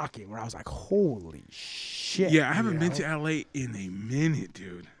shocking. Where I was like, "Holy shit!" Yeah, I haven't been to LA in a minute,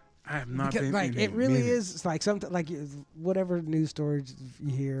 dude. I have not been. Like it really minute. is like something like whatever news stories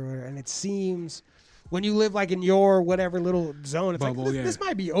you hear, and it seems when you live like in your whatever little zone, it's bubble, like this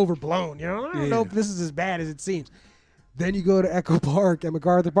might be overblown. You know, I don't know if this is as bad as it seems. Then you go to Echo Park and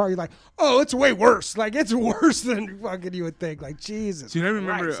MacArthur Park, you're like, oh, it's way worse. Like it's worse than fucking you would think. Like Jesus. Dude, I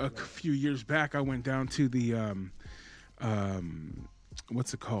remember a few years back, I went down to the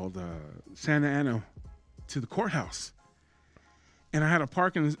what's it called, Santa Ana, to the courthouse. And I had to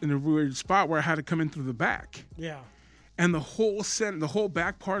park in a weird spot where I had to come in through the back. Yeah. And the whole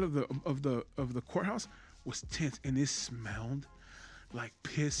back part of the courthouse was tense, and it smelled like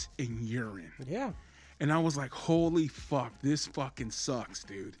piss and urine. Yeah. And I was like, holy fuck, this fucking sucks,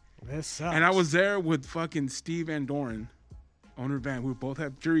 dude. This sucks. And I was there with fucking Steve Van Doren, owner of Van. We both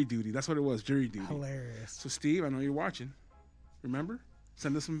have jury duty. That's what it was, jury duty. Hilarious. So Steve, I know you're watching. Remember?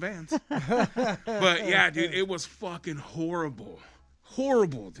 Send us some Vans. But yeah, dude, it was fucking horrible.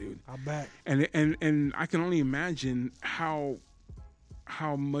 Horrible, dude. I bet. And I can only imagine how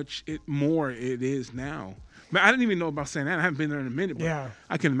much more it is now. But I didn't even know about St. Anne. I haven't been there in a minute. But Yeah.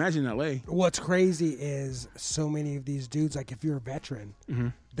 I can imagine L.A. What's crazy is so many of these dudes, like if you're a veteran,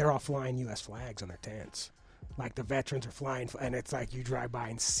 they're all flying U.S. flags on their tents. Like the veterans are flying, and it's like you drive by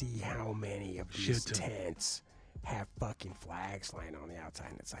and see how many of these tents have fucking flags flying on the outside.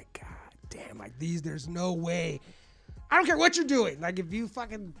 And it's like, God damn, like there's no way. I don't care what you're doing. Like if you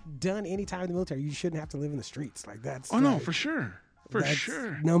fucking done any time in the military, you shouldn't have to live in the streets. Like that's. Oh like, no, for sure. For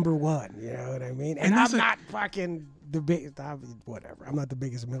sure. Number one, you know what I mean? And I'm not fucking the big, whatever. I'm not the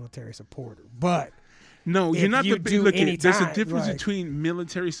biggest military supporter, but no, you're not the big. Look, there's a difference like, between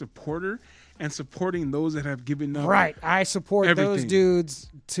military supporter and supporting those that have given up. Right, I support everything. those dudes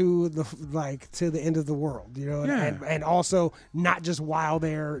to the end of the world, you know, and also not just while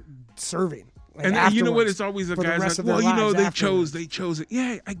they're serving. Like and you know what? It's always the guys like, well, you know, they chose it.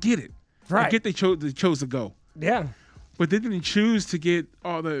 Yeah, I get it. Right, I get they chose to go. Yeah. But they didn't choose to get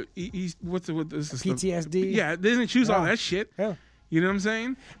all the PTSD. Yeah, they didn't choose all that shit. Yeah. You know what I'm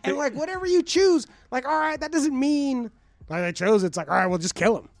saying? And like whatever you choose, like all right, that doesn't mean like they chose. It's like all right, well just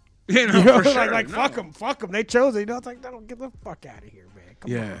kill them. Yeah, no, you know, for sure. like fuck them. They chose it. You know, it's like don't get the fuck out of here,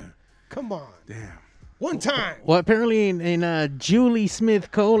 man. Come on. Damn. One time. Well, apparently in Julie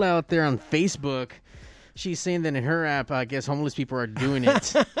Smith Cole out there on Facebook, she's saying that in her app, I guess homeless people are doing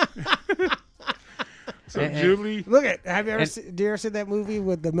it. So Julie, look at. Have you ever? Do you ever see that movie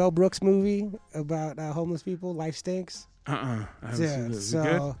with the Mel Brooks movie about homeless people? Life Stinks. I haven't seen this. Is it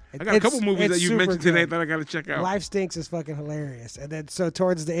So good? I got a couple movies that you mentioned today that I got to check out. Life Stinks is fucking hilarious. And then so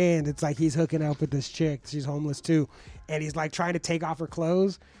towards the end, it's like he's hooking up with this chick. She's homeless too, and he's like trying to take off her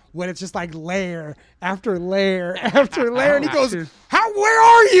clothes. When it's just like layer after layer after layer, and he goes, where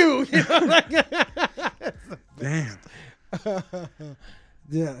are you?" You know, like, damn.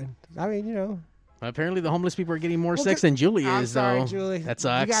 Yeah, I mean, you know. Apparently, the homeless people are getting more sex than Julie I'm is, sorry, though. Julie. That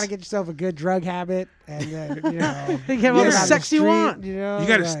sucks. You got to get yourself a good drug habit, and then you know, you have all the sex you want. You know, you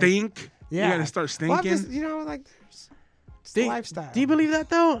got to stink. Yeah, you got to start stinking. Well, just, you know, like it's the lifestyle. Do you believe that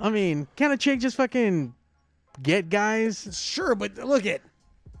though? I mean, can a chick just fucking get guys? Sure, but look at.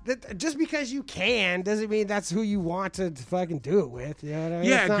 Just because you can doesn't mean that's who you want to fucking do it with. You know what I mean?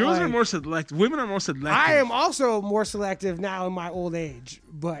 Yeah, girls are more selective. Women are more selective. I am also more selective now in my old age,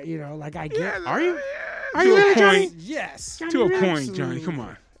 but you know, like I get. Yeah, are you? Are you really, Johnny? Yes. To a point, Johnny. Come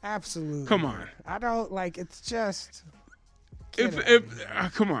on. Absolutely. Come on. I don't like. It's just.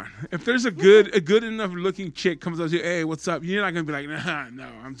 Come on. If there's a good enough looking chick comes up to you, hey, what's up? You're not gonna be like, nah, no,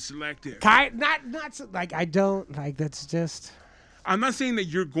 I'm selective. Not like I don't like. That's just. I'm not saying that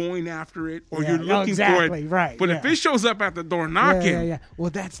you're going after it or you're looking for it. Right. But if it shows up at the door knocking, yeah. Well,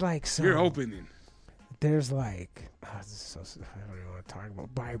 that's like so. You're opening. There's like, this is so, I don't even want to talk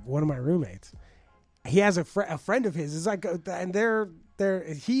about. By one of my roommates, he has a friend of his. It's like,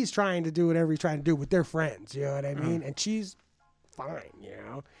 and he's trying to do whatever he's trying to do with their friends. You know what I mean? And she's fine, you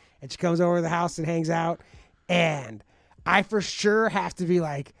know. And she comes over to the house and hangs out, and I for sure have to be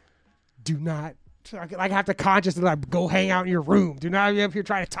like, do not. Like I have to consciously like go hang out in your room. Do not be up here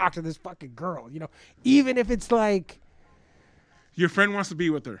trying to talk to this fucking girl. You know, even if it's like your friend wants to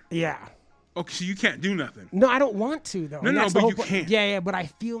be with her. Yeah. Okay, so you can't do nothing. No, I don't want to though. No, but you can't. Yeah, but I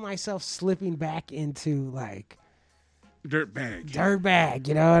feel myself slipping back into like dirt bag.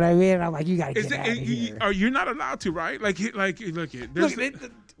 You know what I mean? And I'm like, you gotta get out of here. You're not allowed to, right? Like look.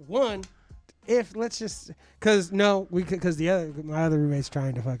 One. If let's just because my other roommate's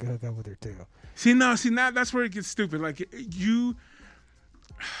trying to fucking hook up with her too. See now that's where it gets stupid. Like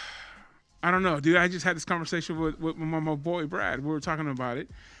I don't know, dude. I just had this conversation with my boy Brad. We were talking about it,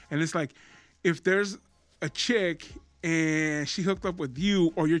 and it's like if there's a chick and she hooked up with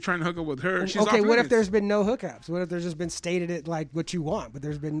you, or you're trying to hook up with her. She's okay. What if there's been no hookups? What if there's just been stated it like what you want, but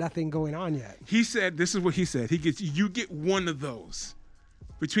there's been nothing going on yet? He said this is what he said. You get one of those.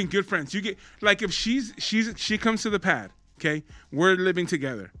 Between good friends, you get like if she comes to the pad, okay, we're living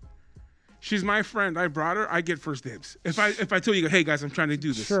together. She's my friend. I brought her. I get first dibs. If I tell you, hey guys, I'm trying to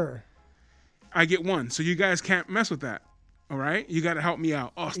do this. Sure. I get one, so you guys can't mess with that. All right, you got to help me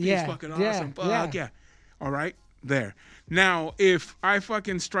out. Oh, Steve's fucking awesome. Fuck yeah. All right, there. Now, if I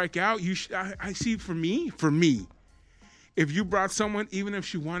fucking strike out, I see for me, if you brought someone, even if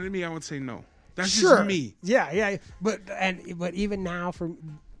she wanted me, I would say no. That's just me. Yeah. But even now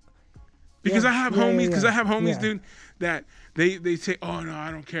because I have homies, dude, that they say, oh no,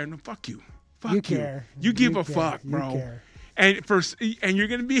 I don't care. No, fuck you. Fuck you. Care. You give a fuck, bro. Care. And you're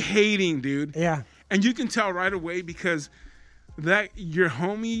gonna be hating, dude. Yeah. And you can tell right away because that your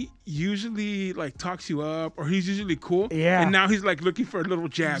homie usually like talks you up, or he's usually cool. Yeah. And now he's like looking for little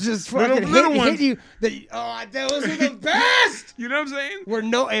jabs. Just fucking hit you. Those are the best. You know what I'm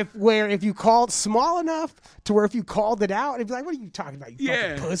saying? Where if you called small enough to where if you called it out, it'd be like, what are you talking about? You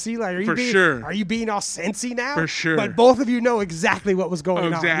fucking pussy. Like, are you being all sensy now? For sure. But both of you know exactly what was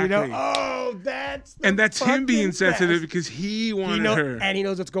going on. You know? Oh, that's him being sensitive because he wanted her. And he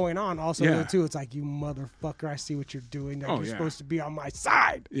knows what's going on also though, too. It's like, you motherfucker, I see what you're doing. Like, you're supposed to be on my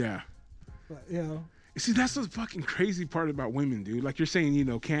side. Yeah. But, you know. See, that's the fucking crazy part about women, dude. Like you're saying, you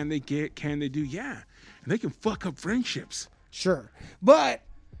know, can they do? Yeah. And they can fuck up friendships. Sure. But.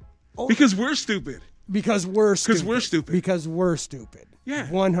 Because we're stupid. Because we're stupid. Because we're stupid. Yeah.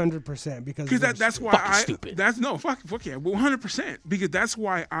 100%. Because that's why stupid. Fuck yeah. 100%. Because that's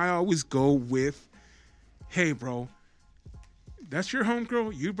why I always go with, hey, bro, that's your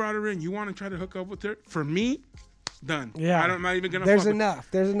homegirl. You brought her in. You want to try to hook up with her? For me, done. Yeah. I'm not even going to There's enough.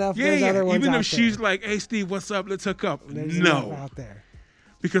 There's Yeah. There's other ones even out if she's like, hey, Steve, what's up? Let's hook up. There's no. enough out there.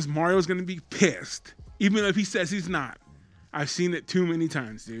 Because Mario's going to be pissed. Even if he says he's not. I've seen it too many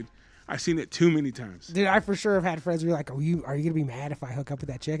times, dude. I've seen it too many times. Dude, I for sure have had friends who were like, are you going to be mad if I hook up with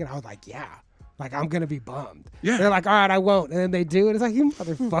that chick? And I was like, yeah. Like, I'm going to be bummed. Yeah. They're like, all right, I won't. And then they do. And it's like, you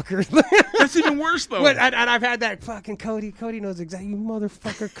motherfuckers. That's even worse, though. And I've had that fucking Cody. Cody knows exactly. You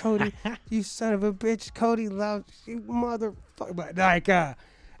motherfucker, Cody. You son of a bitch. Cody loves you, motherfucker. But, like,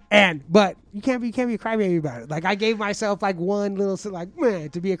 but you can't be a crybaby about it. Like, I gave myself, like, one little, like, man,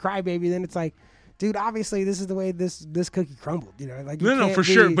 to be a crybaby. Then it's like, dude, obviously this is the way this cookie crumbled. You know, like no, for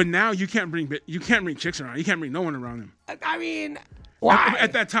sure. But now you can't bring chicks around. You can't bring no one around him. I mean, why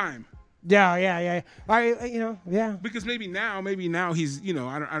at that time? Yeah. Yeah. Because maybe now he's, you know,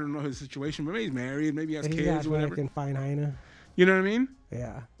 I don't know his situation, but maybe he's married, maybe he has kids or whatever. Fine hyena. You know what I mean?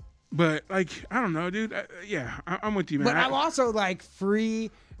 Yeah. But like, I don't know, dude. I'm with you, man. But I'm also like free.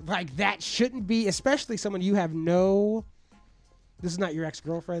 Like that shouldn't be, especially someone you have no. This is not your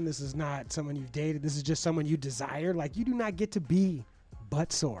ex-girlfriend. This is not someone you've dated. This is just someone you desire. Like, you do not get to be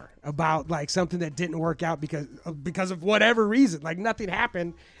butt sore about, like, something that didn't work out because of whatever reason. Like, nothing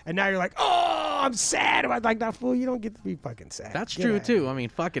happened, and now you're like, oh, I'm sad. I'm like, that fool, you don't get to be fucking sad. That's true, too. I mean,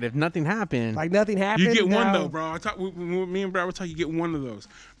 fuck it. If nothing happened. Like, nothing happened. You get one, though, bro. Me and Brad were talking, you get one of those.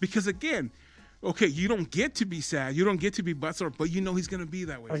 Because, again, okay, you don't get to be sad. You don't get to be butt sore, but you know he's going to be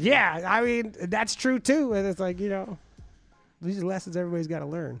that way. Yeah, I mean, that's true, too. And it's like, you know. These are lessons everybody's got to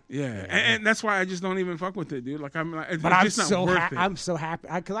learn. Yeah, and that's why I just don't even fuck with it, dude. Like I'm like, but it's just not worth it. I'm so happy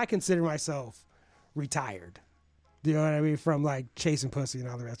because I consider myself retired. Do you know what I mean? From like chasing pussy and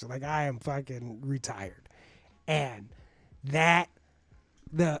all the rest of it. Like I am fucking retired, and that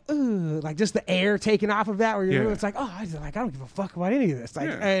like just the air taken off of that, where you're it's like, oh, I don't give a fuck about any of this. Like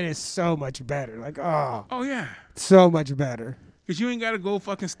it is so much better. Like oh yeah, so much better. Because you ain't got to go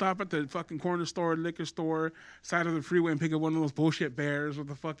fucking stop at the fucking corner store, liquor store, side of the freeway and pick up one of those bullshit bears with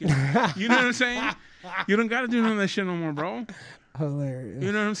the fucking, you know what I'm saying? You don't got to do none of that shit no more, bro. Hilarious.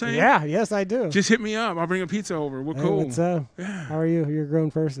 You know what I'm saying? Yeah, yes, I do. Just hit me up. I'll bring a pizza over. We're cool. What's up? Yeah. How are you? You're a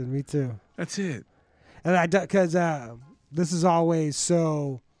grown person. Me too. That's it. And because this is always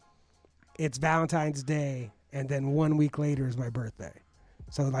so, it's Valentine's Day, and then 1 week later is my birthday.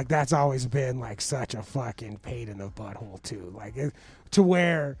 So, like, that's always been, like, such a fucking pain in the butthole, too. Like, to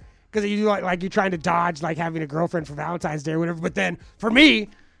where, because you do, like, you're trying to dodge, like, having a girlfriend for Valentine's Day or whatever. But then, for me,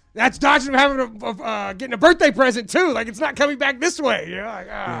 that's dodging getting a birthday present, too. Like, it's not coming back this way. You know? Like,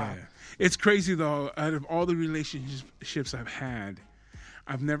 yeah. It's crazy, though. Out of all the relationships I've had,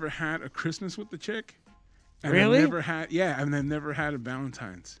 I've never had a Christmas with the chick. And really? I've never had a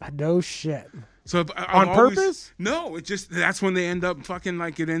Valentine's. No shit. So on purpose? No, it just that's when they end up fucking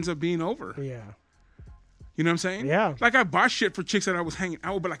like it ends up being over. Yeah. You know what I'm saying? Yeah. Like I bought shit for chicks that I was hanging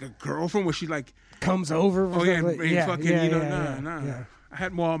out with, but like a girlfriend where she like comes over. Oh yeah, nah. I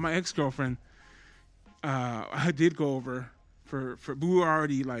had my ex-girlfriend. I did go over for we were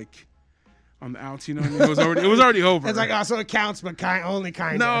already like on the outs, you know. It was already over. It's like so it counts, but only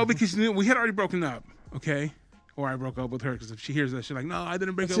kind. No, because we had already broken up. Okay. Or I broke up with her because if she hears that, she's like, no, I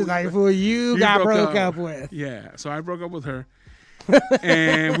didn't break up with her. She's like, well, you got broke up with. Yeah. So I broke up with her.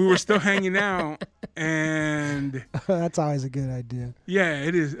 And we were still hanging out. And that's always a good idea. Yeah,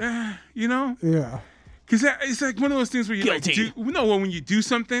 it is. You know? Yeah. Because it's like one of those things where you like, when you do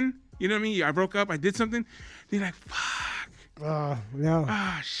something, you know what I mean? I broke up, I did something. You're like, fuck. No.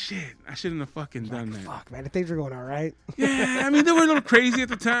 Shit. I shouldn't have fucking done that. Fuck, man. Things were going all right. Yeah. I mean, they were a little crazy at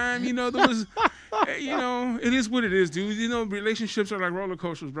the time. You know, there was, you know, it is what it is, dude. You know, relationships are like roller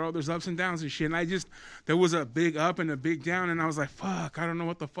coasters, bro. There's ups and downs and shit. And there was a big up and a big down. And I was like, fuck, I don't know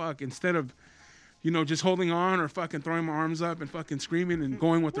what the fuck. Instead of just holding on or fucking throwing my arms up and fucking screaming and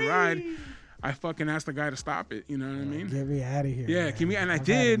going with the ride, I fucking asked the guy to stop it. You know what I mean? Get me out of here. Yeah, and I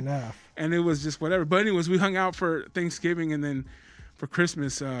did. And it was just whatever. But anyways, we hung out for Thanksgiving, and then for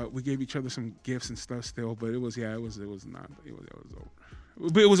Christmas, we gave each other some gifts and stuff still. But it was over.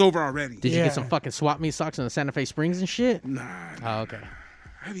 But it was over already. Did you get some fucking swap meet socks in the Santa Fe Springs and shit? Nah. Oh, okay.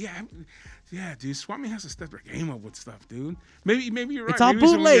 Yeah, dude. Swap meet has to step their game up with stuff, dude. Maybe you're right. It's all Maybe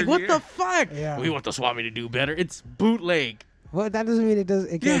bootleg. What the fuck? Yeah. We want the swap meet to do better. It's bootleg. Well, that doesn't mean it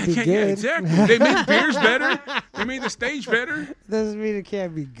can't be good. Yeah, exactly. They made beers better. They made the stage better. Doesn't mean it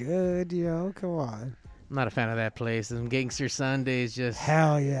can't be good, Come on. I'm not a fan of that place. Them Gangster Sundays just...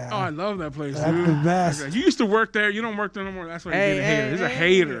 Hell yeah. Oh, I love that place, That's dude. the best. You used to work there. You don't work there no more. That's why you're getting a hater. He's a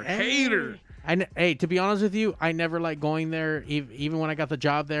hater. Hater. Hey, to be honest with you, I never liked going there. Even when I got the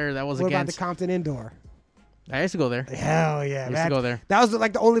job there, that was What against... about the Compton Indoor? I used to go there. Hell yeah. I used to go there. That was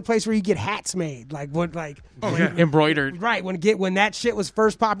like the only place where you get hats made. Embroidered. Right. When that shit was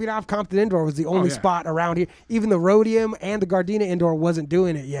first popping off, Compton Indoor was the only spot around here. Even the Rhodium and the Gardena Indoor wasn't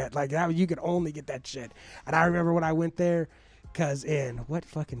doing it yet. Like that, you could only get that shit. And I remember when I went there, because in what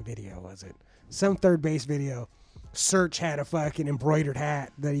fucking video was it? Some third base video. Search had a fucking embroidered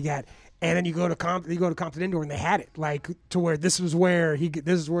hat that he got. And then you go to Compton Indoor and they had it like to where this is where he got,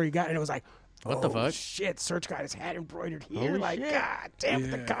 and it was like, what the fuck? Shit, Search got his hat embroidered here. Holy like, shit. God damn,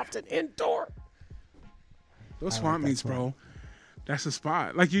 the Compton Indoor. Those swap meets, bro. That's the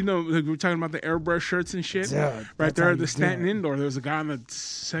spot. Like, we were talking about the airbrush shirts and shit. Dude, right there at the Stanton Indoor. There was a guy on the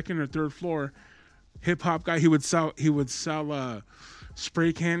second or third floor, hip hop guy. He would sell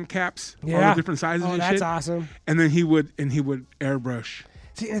spray can caps, all the different sizes and shit. That's awesome. And then he would airbrush.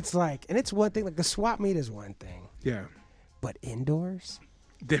 See, it's like, and it's one thing, like the swap meet is one thing. Yeah. But indoors?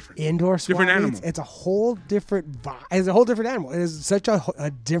 Different. Indoor swap different meets, animal. it's a whole different vibe. It's a whole different animal. It is such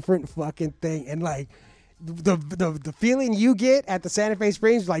a different fucking thing. And like the feeling you get at the Santa Fe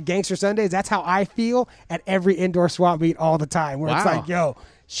Springs, like Gangster Sundays, that's how I feel at every indoor swap meet all the time. Where it's like, yo,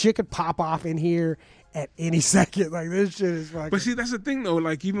 shit could pop off in here at any second. Like, this shit is fucking... But see, that's the thing, though.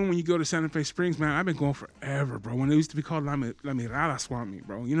 Like, even when you go to Santa Fe Springs, man, I've been going forever, bro. When it used to be called La Mirada Swap Meet,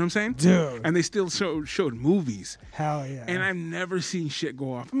 bro. You know what I'm saying? Dude. And they still showed movies. Hell yeah. And I've never seen shit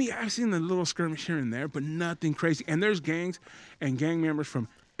go off. I mean, I've seen the little skirmish here and there, but nothing crazy. And there's gangs and gang members from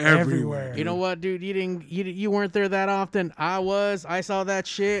everywhere. You know what, dude? You weren't there that often. I was. I saw that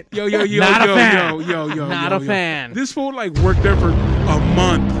shit. Yo. Not a fan. This fool like worked there for a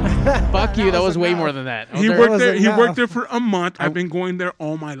month. Fuck you. That was way more than that. He worked there for a month. I've been going there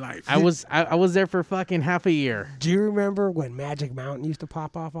all my life. I was there for fucking half a year. Do you remember when Magic Mountain used to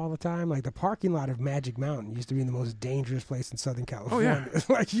pop off all the time? Like the parking lot of Magic Mountain used to be the most dangerous place in Southern California. Oh, yeah.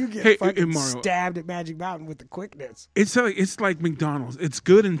 Like you get fucking Mario, stabbed at Magic Mountain with the quickness. It's like McDonald's. It's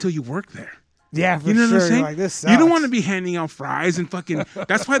good until you work there. Yeah, for you know sure. what I'm saying? Like, this sucks. You don't want to be handing out fries and fucking.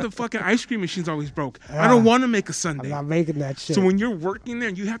 That's why the fucking ice cream machine's always broke. I don't want to make a sundae. I'm not making that shit. So when you're working there,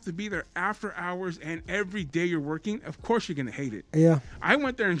 you have to be there after hours, and every day you're working. Of course, you're gonna hate it. Yeah. I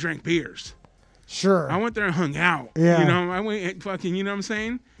went there and drank beers. Sure. I went there and hung out. Yeah. I went and fucking. You know what I'm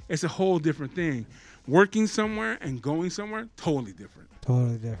saying? It's a whole different thing. Working somewhere and going somewhere, totally different.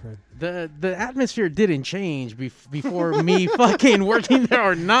 Totally different. The atmosphere didn't change before me fucking working there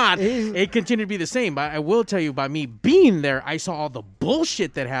or not. It continued to be the same. But I will tell you, by me being there, I saw all the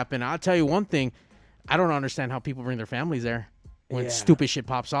bullshit that happened. I'll tell you one thing. I don't understand how people bring their families there when stupid shit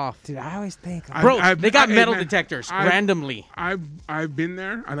pops off. Dude, I always think... Bro, they got metal detectors randomly. I've been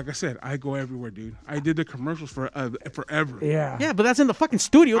there. Like I said, I go everywhere, dude. I did the commercials for forever. Yeah. Yeah, but that's in the fucking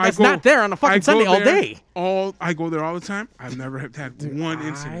studio. That's not there on a fucking Sunday all day. I go there all the time. I've never had one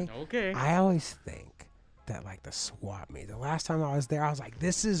incident. Okay. I always think that, like, the swap meet, the last time I was there, I was like,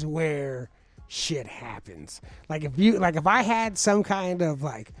 this is where shit happens. Like, if I had some kind of,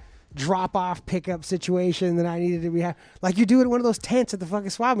 like, drop-off pickup situation that I needed to be like you do it in one of those tents at the fucking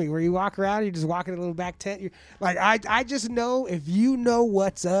swap meet where you walk around, you just walk in a little back tent. You're like, I just know if you know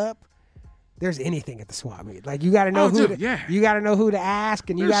what's up, there's anything at the swap meet. Like you got to know you got to know who to ask,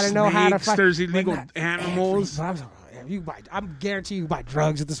 and you got to know how to fight. There's illegal animals. I'm guarantee you can buy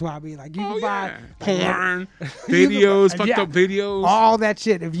drugs at the swap meet. Like you can buy porn, videos, fucked up videos, all that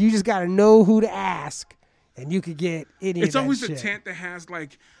shit. If you just got to know who to ask, and you could get any. It's of that always shit. the tent that has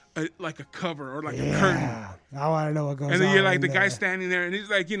like a cover or like a curtain. I want to know what goes on. And then you're like the guy standing there, and he's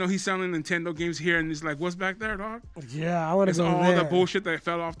like, he's selling Nintendo games here, and he's like, "What's back there, dog?" Yeah, I want to go all there. the bullshit that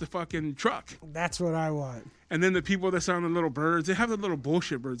fell off the fucking truck. That's what I want. And then the people that sound the little birds, they have the little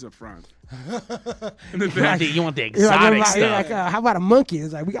bullshit birds up front. You want the exotic stuff. Like, how about a monkey?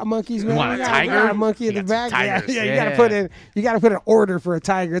 It's like, we got monkeys, man. Want a tiger? We got a monkey in the back. Yeah, you gotta put an order for a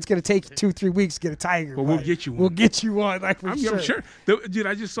tiger. It's gonna take you 2-3 weeks to get a tiger. But we'll get you one. We'll get you one, like, I'm sure. Dude,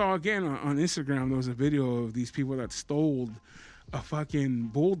 I just saw again on Instagram, there was a video of these people that stole a fucking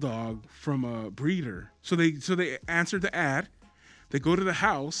bulldog from a breeder. So they answered the ad. They go to the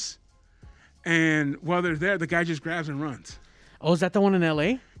house, and while they're there, the guy just grabs and runs. Oh, is that the one in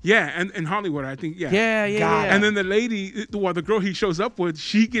L.A.? Yeah, and in Hollywood, I think. Yeah. Yeah. And then the lady, the girl he shows up with,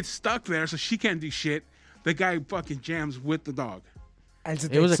 she gets stuck there, so she can't do shit. The guy fucking jams with the dog.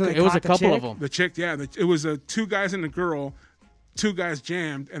 It was a couple of them. The chick, yeah. It was 2 guys and a girl. 2 guys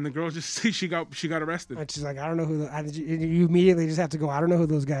jammed, and the girl just she got arrested. And she's like, I don't know who. You immediately just have to go, I don't know who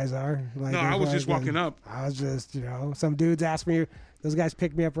those guys are. Like, no, I was just walking up. I was just, some dudes asked me. Those guys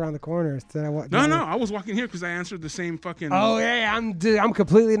picked me up around the corner. No, I was walking here because I answered the same fucking. Oh yeah, I'm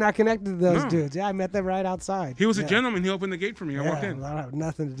completely not connected to those dudes. Yeah, I met them right outside. He was a gentleman. He opened the gate for me. I walked in. I have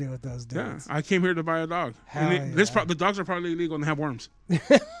nothing to do with those dudes. Yeah, I came here to buy a dog. The dogs are probably illegal and they have worms.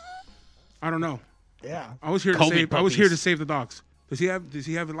 I don't know. Yeah, I was here to save the dogs. Does he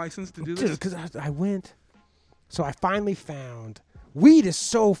have a license to do this? Dude, because I went. So I finally found weed is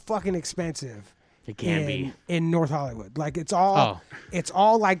so fucking expensive. It can be in North Hollywood. Like it's all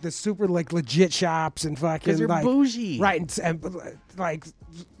like the super like legit shops and fucking because they're like bougie, right? And like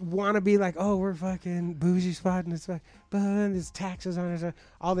want to be like, oh, we're fucking bougie spot and it's like, but there's taxes on it,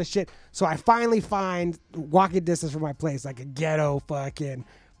 all this shit. So I finally find walking distance from my place like a ghetto fucking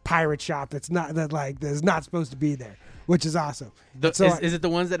pirate shop that's not supposed to be there. Which is awesome. Is it the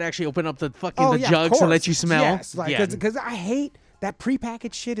ones that actually open up the fucking jugs and let you smell? Yes, because I hate that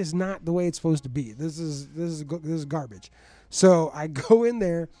prepackaged shit is not the way it's supposed to be. This is garbage. So I go in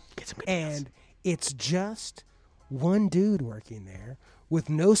there and it's just one dude working there with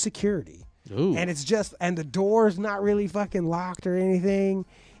no security. Ooh. And the door's not really fucking locked or anything.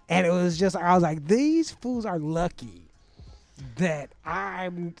 And it was just, I was like, these fools are lucky that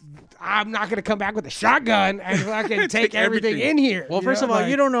I'm not gonna come back with a shotgun and fucking take everything in here. Well, first of all,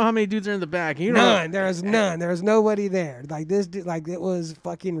 you don't know how many dudes are in the back. None. There's none. There's nobody there. Like this, it was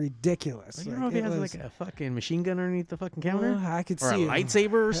fucking ridiculous. You don't know if he has like a fucking machine gun underneath the fucking counter. I could or see a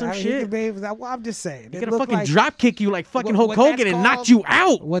lightsaber or some shit. Well, I'm just saying. He could fucking drop kick you like fucking Hulk Hogan and knock you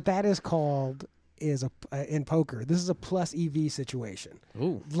out. What that is called is in poker. This is a plus EV situation.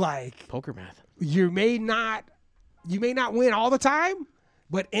 Ooh, like poker math. You may not win all the time,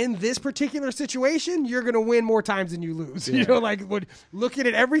 but in this particular situation, you're going to win more times than you lose. Yeah. Like when looking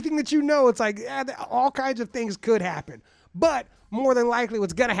at everything that it's like all kinds of things could happen. But more than likely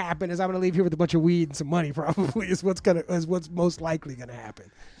what's going to happen is I'm going to leave here with a bunch of weed and some money probably is what's most likely going to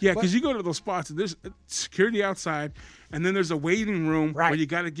happen. Yeah, because you go to those spots, and there's security outside, and then there's a waiting room where you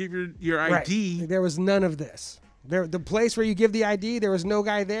got to give your ID. Right. There was none of this. The place where you give the ID, there was no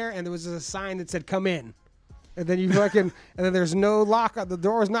guy there, and there was a sign that said, come in. And then and then there's no lock. The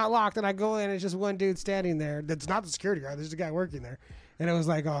door is not locked, and I go in, and it's just one dude standing there. That's not the security guard. There's a guy working there, and it was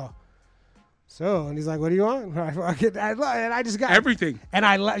like, oh, so, and he's like, what do you want? And I just got everything. And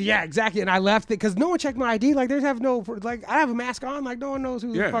exactly. And I left it because no one checked my ID. Like I have a mask on. Like no one knows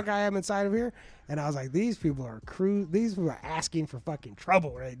who the fuck I am inside of here. And I was like, these people are asking for fucking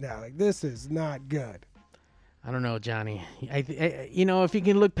trouble right now. Like this is not good. I don't know, Johnny. If you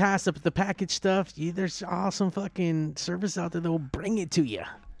can look past the package stuff, there's awesome fucking service out there that will bring it to you.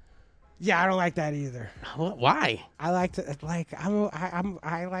 Yeah, I don't like that either. Why? I like to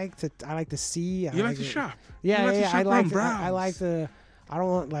I like to see. You like to shop. Yeah, I like to. I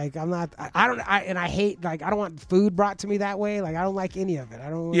don't want I hate I don't want food brought to me that way. Like I don't like any of it. I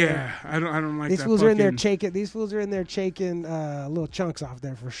don't. Yeah, I don't like. These fools are in there shaking. These fools are in there shaking little chunks off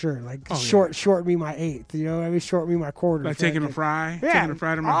there for sure. Like short me my eighth. You know what I mean? Short me my quarter. Like taking a fry. Yeah, taking a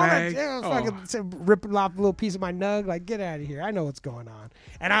fry to my bag. Fucking ripping off a little piece of my nug. Like get out of here. I know what's going on,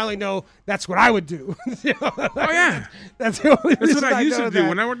 and I only know that's what I would do. Oh yeah, that's the only. That's what I used to do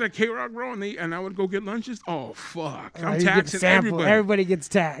when I worked at K-Rock Row, and I would go get lunches. Oh fuck, I'm taxing everybody. Everybody gets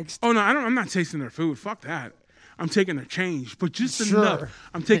taxed. Oh no, I'm not tasting their food. Fuck that. I'm taking their change, but just enough.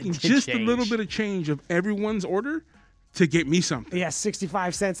 I'm taking just a little bit of change of everyone's order to get me something. Yeah,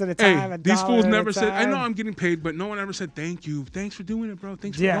 65 cents at a time. Hey, these fools never said. I know I'm getting paid, but no one ever said thank you. Thanks for doing it, bro.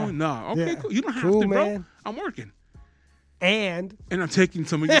 Thanks for going. No, okay, cool. You don't have to, bro. Man. I'm working. And I'm taking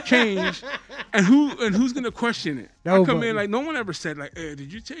some of your change, and who's gonna question it? I come in like no one ever said like, hey,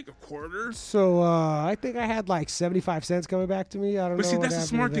 did you take a quarter? So I think I had like 75 cents coming back to me. I don't know. But see, that's a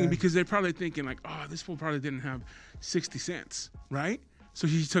smart thing because they're probably thinking like, oh, this fool probably didn't have 60 cents, right? So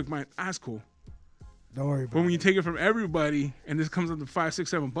he took mine. That's cool. Don't worry about it. But when you take it from everybody, and this comes up to $5,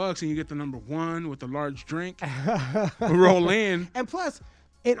 $6, $7, and you get the number one with the large drink, roll in. And plus,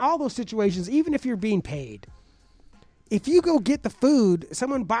 in all those situations, even if you're being paid, if you go get the food,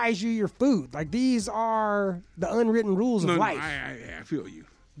 someone buys you your food. Like, these are the unwritten rules of life. I feel you.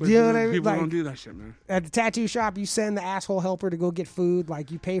 But you know what I mean? People Like, don't do that shit, man. At the tattoo shop, you send the asshole helper to go get food.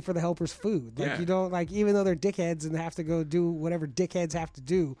 Like, you pay for the helper's food. Like, you don't, like, even though they're dickheads and they have to go do whatever dickheads have to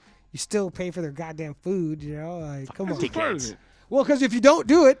do, you still pay for their goddamn food, you know? Like, come on. Dickheads. Well, because if you don't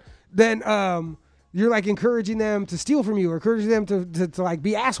do it, then you're, like, encouraging them to steal from you or encouraging them to like,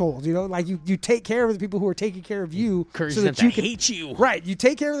 be assholes, you know? Like, you take care of the people who are taking care of you. Encourage so them that you to hate you. Right. You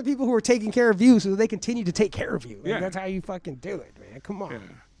take care of the people who are taking care of you so that they continue to take care of you. Like, that's how you fucking do it, man. Come on. Yeah.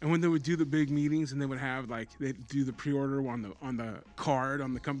 And when they would do the big meetings and they would have, like, they'd do the pre-order on the card,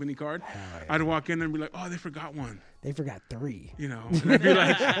 on the company card, I'd walk in there and be like, oh, they forgot one. They forgot 3. You know, and I'd be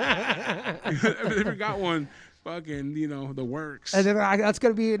like, they forgot one. Fucking, you know, the works. And then that's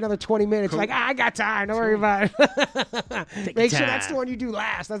going to be another 20 minutes. Like, I got time. Don't worry about it. Make sure that's the one you do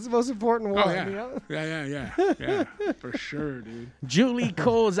last. That's the most important one. Oh, yeah. You know? Yeah. For sure, dude. Julie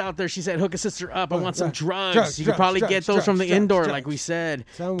Cole's out there. She said, hook a sister up. I want some drugs. You could probably get those from the indoor, like we said.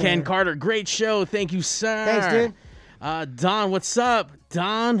 Somewhere. Ken Carter, great show. Thank you, sir. Thanks, dude. Don, what's up?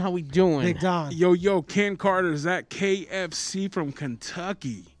 Don, how we doing? Big Don. Yo, Ken Carter, is that KFC from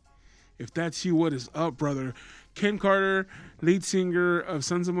Kentucky? If that's you, what is up, brother? Ken Carter, lead singer of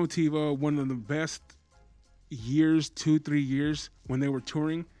Sons of Motiva, one of the best years, 2-3 years when they were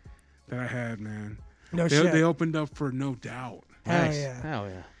touring that I had, man. They opened up for No Doubt. Hell yeah. Hell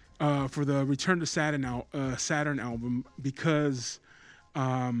yeah. For the Return to Saturn album, because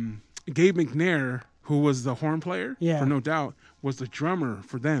Gabe McNair, who was the horn player for No Doubt, was the drummer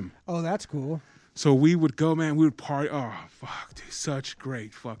for them. Oh, that's cool. So we would go, man. We would party. Oh, fuck, dude. Such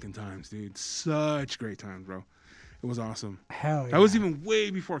great fucking times, dude. Such great times, bro. It was awesome. Hell yeah. That was even way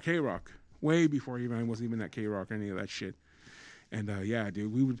before K-Rock. Way before I wasn't even at K-Rock or any of that shit. And, yeah,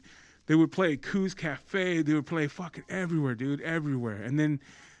 dude, they would play Coos Cafe. They would play fucking everywhere, dude, everywhere. And then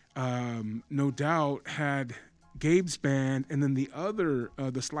No Doubt had Gabe's band, and then the other,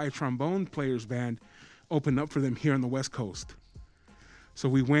 the slide trombone players band, opened up for them here on the West Coast. So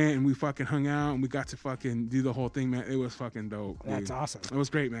we went and we fucking hung out and we got to fucking do the whole thing, man. It was fucking dope. That's awesome. It was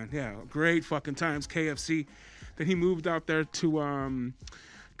great, man. Yeah, great fucking times. KFC. Then he moved out there to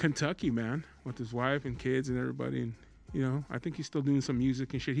Kentucky, man, with his wife and kids and everybody. And, you know, I think he's still doing some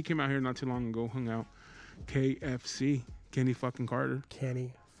music and shit. He came out here not too long ago, hung out. KFC. Kenny fucking Carter.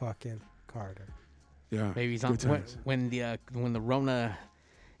 Kenny fucking Carter. Yeah. Maybe he's on when the Rona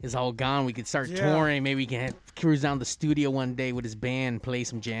is all gone, we could start touring. Maybe we can cruise down the studio one day with his band, play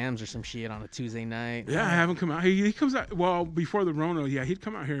some jams or some shit on a Tuesday night. Yeah, I haven't come out. He comes out, well, before the Rona, yeah, he'd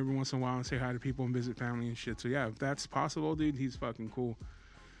come out here every once in a while and say hi to people and visit family and shit. So, yeah, if that's possible, dude, he's fucking cool.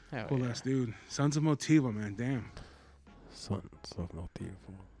 Cool ass dude. Sons of Motiva, man, damn. Sons of Motiva.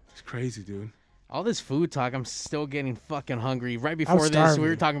 It's crazy, dude. All this food talk, I'm still getting fucking hungry. Right before this, we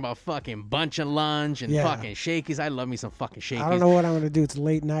were talking about fucking bunch of lunch and fucking shakies. I love me some fucking shakies. I don't know what I'm going to do. It's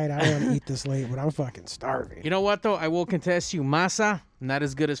late night. I don't want to eat this late, but I'm fucking starving. You know what, though? I will contest you. Masa, not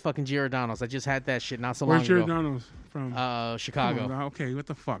as good as fucking Giordano's. I just had that shit not so long ago. Where's Giordano's from? Chicago. On, okay, what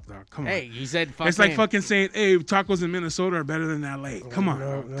the fuck, dog? Come on. Hey, you said fucking... It's like fucking saying, hey, tacos in Minnesota are better than L.A. Come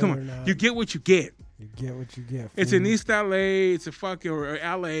on. Come on. You get what you get. You get what you get. It's in East LA. It's a fucking or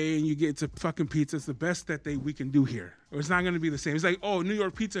LA, and you get it's a fucking pizza. It's the best that we can do here. Or it's not going to be the same. It's like New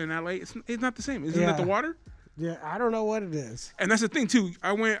York pizza in LA. It's not the same. Isn't it the water? Yeah, I don't know what it is. And that's the thing too.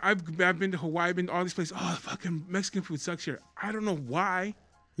 I've been to Hawaii. I've been to all these places. Oh, the fucking Mexican food sucks here. I don't know why.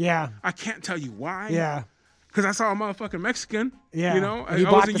 Yeah. I can't tell you why. Yeah. Because I saw a motherfucking Mexican. Yeah. You know, I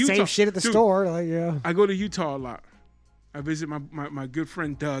bought the same shit at the store. Like, yeah. I go to Utah a lot. I visit my good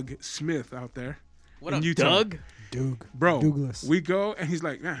friend Doug Smith out there. What up, Utah. Doug? Bro, Douglas. We go, and he's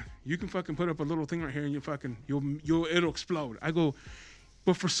like, man, you can fucking put up a little thing right here, and it'll explode. I go,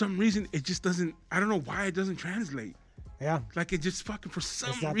 but for some reason, it just doesn't, I don't know why it doesn't translate. Yeah. Like, it just fucking, for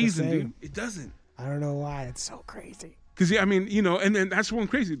some reason, dude, it doesn't. I don't know why. It's so crazy. Because, I mean, you know, and then that's one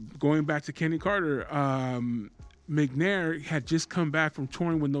crazy. Going back to Kenny Carter, McNair had just come back from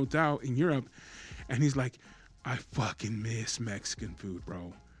touring with No Doubt in Europe, and he's like, I fucking miss Mexican food,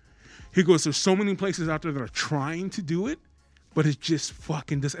 bro. He goes, there's so many places out there that are trying to do it, but it's just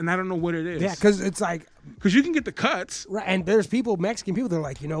fucking and I don't know what it is. Yeah, because it's like... Because you can get the cuts. Right, and there's Mexican people, they're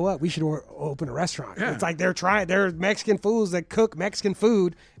like, you know what, we should open a restaurant. Yeah. It's like they're Mexican fools that cook Mexican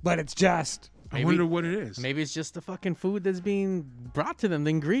food, but it's just I wonder what it is. Maybe it's just the fucking food that's being brought to them, the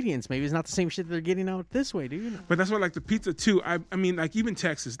ingredients. Maybe it's not the same shit they're getting out this way, dude. But that's why, like, the pizza, too. I mean, like, even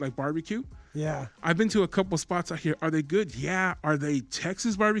Texas, like, barbecue. Yeah. I've been to a couple spots out here. Are they good? Yeah. Are they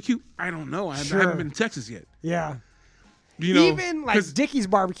Texas barbecue? I don't know. I haven't been to Texas yet. Yeah. You know, even, like, Dickey's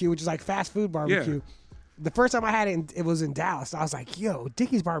Barbecue, which is, like, fast food barbecue. Yeah. The first time I had it, it was in Dallas. I was like, yo,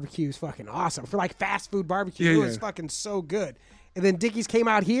 Dickey's Barbecue is fucking awesome. For, like, fast food barbecue, it was fucking so good. And then Dickey's came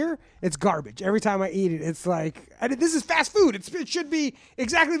out here, it's garbage. Every time I eat it, it's like, this is fast food. It should be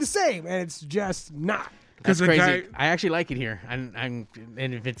exactly the same, and it's just not. That's crazy. I actually like it here, and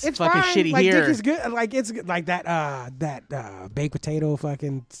if it's fucking fine. Shitty like, here, Dickey's good. Like it's good. Like that baked potato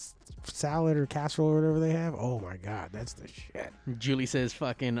fucking salad or casserole or whatever they have. Oh my god, that's the shit. Julie says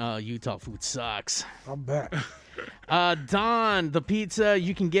fucking Utah food sucks. I'll bet. Don, the pizza,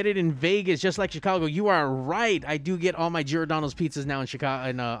 you can get it in Vegas just like Chicago. You are right. I do get all my Giordano's pizzas now in Chicago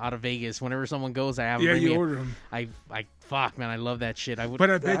and out of Vegas. Whenever someone goes, I have them. Yeah, you order them. Fuck, man, I love that shit. But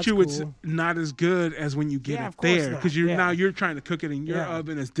I bet you it's not as good as when you get it there because now you're trying to cook it in your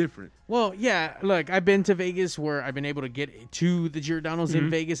oven. It's different. Well, yeah. Look, I've been to Vegas where I've been able to get to the Giordano's in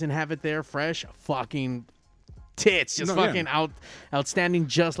Vegas and have it there fresh. Fucking tits, just outstanding,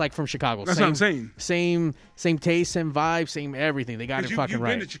 just like from Chicago. That's what I'm saying. Same taste, same vibe, same everything. They got it fucking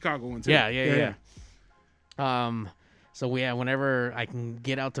right. You've been to Chicago once. Yeah. So whenever I can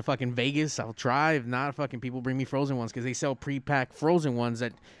get out to fucking Vegas, I'll try. If not, fucking people bring me frozen ones because they sell pre-packed frozen ones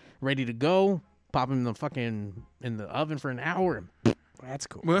that ready to go. Pop them in the oven for an hour. That's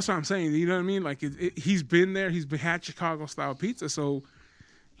cool. Well, that's what I'm saying. You know what I mean? Like he's been there. He's had Chicago style pizza, so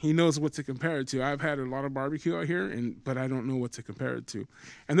he knows what to compare it to. I've had a lot of barbecue out here, but I don't know what to compare it to.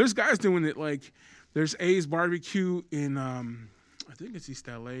 And there's guys doing it. Like there's A's Barbecue in I think it's East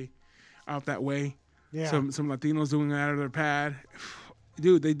LA, out that way. Yeah. Some Latinos doing it out of their pad.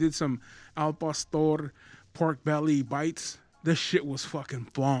 Dude, they did some Al Pastor pork belly bites. This shit was fucking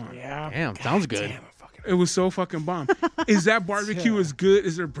bomb. Yeah. Damn, sounds good. Damn, it was so fucking bomb. Is that barbecue as good?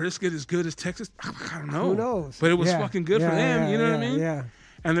 Is their brisket as good as Texas? I don't know. Who knows? But it was fucking good for them. You know what I mean? Yeah.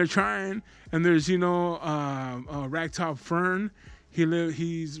 And they're trying. And there's, Ragtop Fern.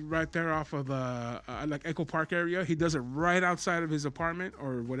 He's right there off of the like Echo Park area. He does it right outside of his apartment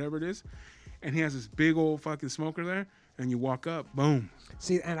or whatever it is. And he has this big old fucking smoker there. And you walk up, boom.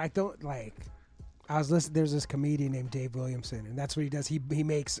 See, and I don't like. I was listening. There's this comedian named Dave Williamson, and that's what he does. He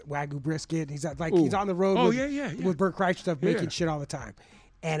makes Wagyu brisket. He's he's on the road with Bert Kreischer stuff, making shit all the time.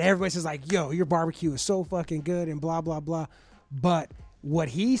 And everybody says like, "Yo, your barbecue is so fucking good," and blah blah blah. But what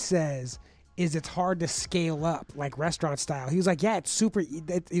he says is it's hard to scale up like restaurant style. He was like, "Yeah, it's super."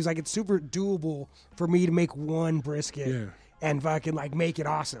 He's like, "It's super doable for me to make one brisket and fucking like make it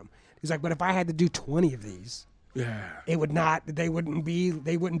awesome." He's like, "But if I had to do 20 of these." Yeah, it would not. They wouldn't be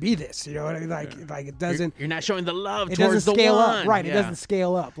this. You know what I mean? Like it doesn't. You're not showing the love. It towards doesn't scale the up, right? It doesn't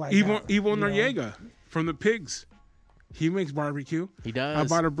scale up like Ivo Noriega from the Pigs. He makes barbecue. He does. I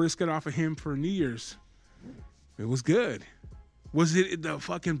bought a brisket off of him for New Year's. It was good. Was it the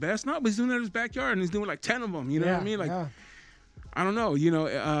fucking best? No, but he's doing it in his backyard and he's doing like 10 of them. You know what I mean? Like, I don't know.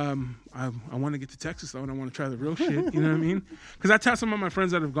 I want to get to Texas though, and I want to try the real shit. You know what I mean? Because I tell some of my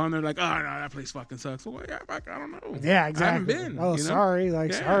friends that have gone there, like, oh no, that place fucking sucks. Well, yeah, I don't know. Yeah, exactly. I haven't been. Oh, sorry,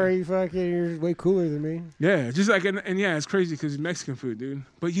 sorry, fucking, you're way cooler than me. Yeah, just like, and yeah, it's crazy because it's Mexican food, dude.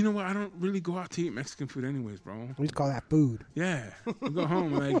 But you know what? I don't really go out to eat Mexican food anyways, bro. We just call that food. Yeah, we go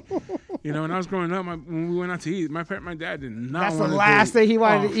home like, when I was growing up, when we went out to eat, my dad did not. That's the last thing he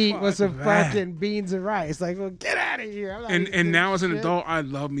wanted to eat was some fucking beans and rice. Like, well, get out of here. And now as an adult, I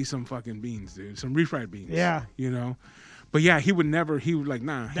love me some fucking beans, dude. Some refried beans. Yeah. But yeah, he would like,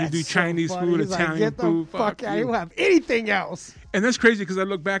 nah. He'd do Chinese food, Italian food. Fuck out. He don't have anything else. And that's crazy because I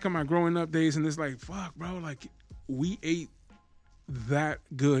look back on my growing up days and it's like, fuck, bro. Like, we ate that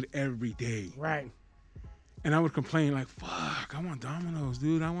good every day. Right. And I would complain like, fuck, I want Domino's,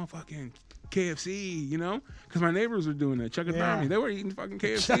 dude. I want fucking KFC, Because my neighbors were doing that. Chuck-a-Dami. They were eating fucking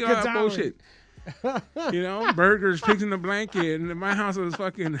KFC. All that bullshit. Burgers, pigs in the blanket, and in my house it was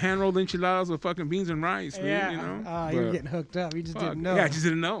fucking hand-rolled enchiladas with fucking beans and rice, man, you were getting hooked up. You just didn't know. Yeah, I just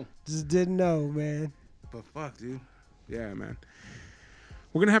didn't know. Just didn't know, man. But fuck, dude. Yeah, man.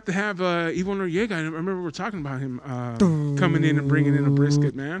 We're going to have Ivo Noriega. I remember we were talking about him coming in and bringing in a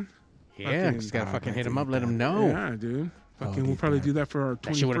brisket, man. Yeah, just got to fucking hit him up, let him know. Yeah, dude. Fucking, we'll probably do that for our 21st.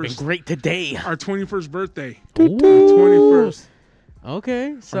 That shit would have been great today. Our 21st birthday. 21st.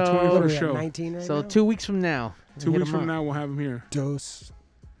 Okay, so our 21st show. 19 right so now? 2 weeks from now. 2 weeks from now, we'll have him here. Dos.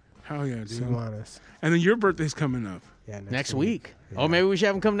 Hell yeah, dude. Semanas. And then your birthday's coming up. Yeah, next week. Yeah. Oh, maybe we should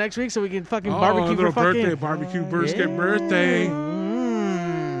have him come next week so we can fucking barbecue for fucking brisket birthday.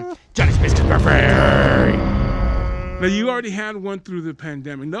 Johnny's Biscuits Buffet. Now, you already had one through the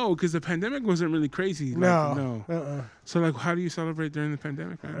pandemic. No, because the pandemic wasn't really crazy. No. So, like, how do you celebrate during the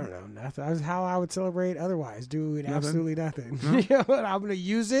pandemic, man? I don't know. Nothing. That was how I would celebrate otherwise. Doing absolutely nothing. No? You know what? I'm going to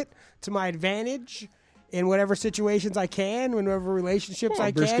use it to my advantage in whatever situations I can, whatever relationships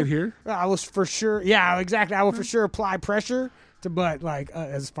I can. Brisket here? I was for sure. Yeah, exactly. I will for sure apply pressure to, but, like,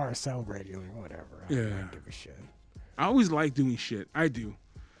 as far as celebrating, like, whatever. I don't give a shit. I always like doing shit. I do.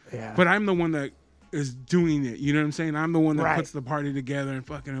 Yeah. But I'm the one that is doing it. You know what I'm saying? I'm the one that puts the party together and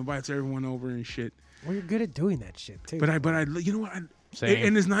fucking invites everyone over and shit. Well, you're good at doing that shit too. But I, you know what?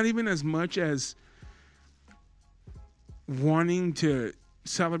 And it's not even as much as wanting to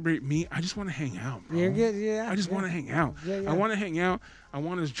celebrate me. I just want to hang out, bro. You're good, yeah. I just want to hang out. Yeah. I want to hang out. I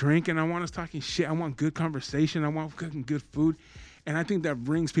want us drinking. I want us talking shit. I want good conversation. I want cooking good food. And I think that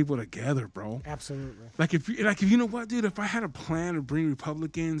brings people together, bro. Absolutely. Like if you know what, dude, if I had a plan to bring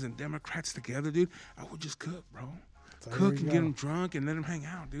Republicans and Democrats together, dude, I would just cook, bro. Cook and get them drunk and let them hang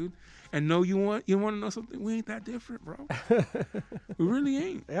out, dude. And you want to know something? We ain't that different, bro. We really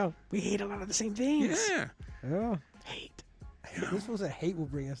ain't. Yeah. We hate a lot of the same things. Yeah. Hate. We're supposed to hate will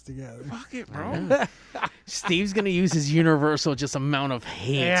bring us together. Fuck it, bro. Steve's going to use his universal just amount of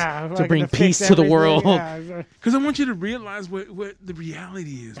hate to bring to peace to the world. Because I want you to realize what the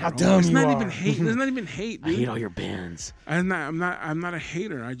reality is. How bro. dumb it's you not are. even hate. It's not even hate, dude. I hate all your bands. I'm not a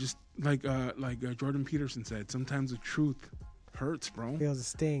hater. I just like Jordan Peterson said. Sometimes the truth hurts, bro. Feels it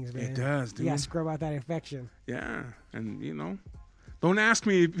stings, man. It does, dude. You gotta scrub out that infection. Yeah, and don't ask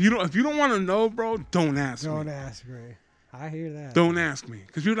me if you don't want to know, bro. Don't ask me. Don't ask me. I hear that. Don't ask me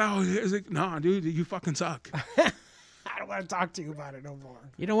because you're like, nah, dude, you fucking suck. I don't want to talk to you about it no more.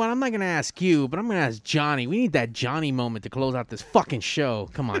 You know what? I'm not going to ask you, but I'm going to ask Johnny. We need that Johnny moment to close out this fucking show.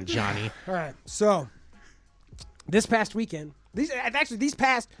 Come on, Johnny. All right. So, this past weekend, these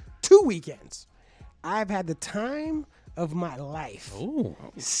past 2 weekends, I've had the time of my life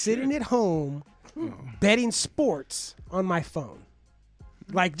sitting at home betting sports on my phone.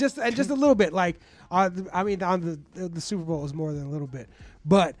 Like, just a little bit. Like, on the Super Bowl was more than a little bit.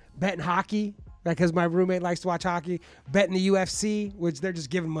 But betting hockey, because my roommate likes to watch hockey. Betting the UFC, which they're just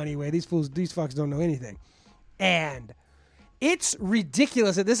giving money away. These fucks don't know anything. And it's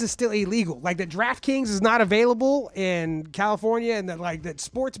ridiculous that this is still illegal. Like, that DraftKings is not available in California, and that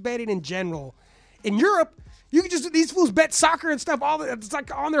sports betting in general. In Europe, you can just, these fools bet soccer and stuff, it's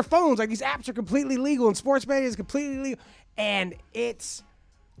like on their phones. Like, these apps are completely legal, and sports betting is completely legal. And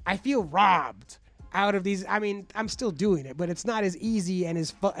I feel robbed out of these. I mean, I'm still doing it, but it's not as easy and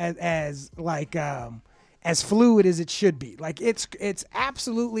as fluid as it should be. Like, it's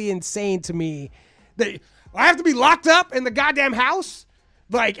absolutely insane to me that I have to be locked up in the goddamn house,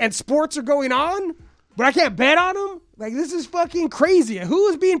 like, and sports are going on, but I can't bet on them. Like, this is fucking crazy. Who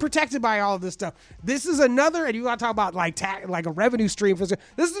is being protected by all of this stuff? This is another, and you want to talk about like a revenue stream for this.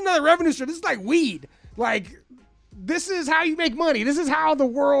 This is another revenue stream. This is like weed. Like, this is how you make money. This is how the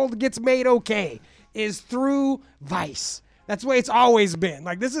world gets made okay, is through Vice. That's the way it's always been.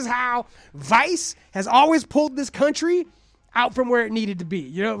 Like, this is how Vice has always pulled this country out from where it needed to be.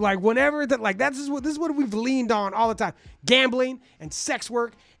 You know, like, whenever that, like, this is what we've leaned on all the time. Gambling and sex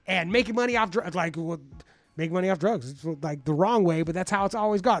work and making money off drugs. Like, make money off drugs. It's like the wrong way, but that's how it's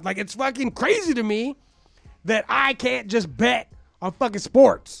always gone. Like, it's fucking crazy to me that I can't just bet on fucking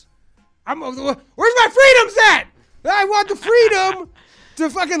sports. Where's my freedoms at? I want the freedom to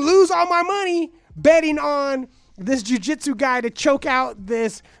fucking lose all my money betting on this jiu-jitsu guy to choke out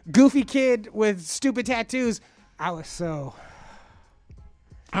this goofy kid with stupid tattoos. I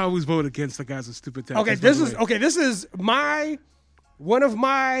always vote against the guys with stupid tattoos. This is I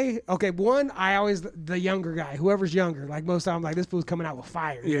always, the younger guy, whoever's younger, like, most of the time, like, this fool's coming out with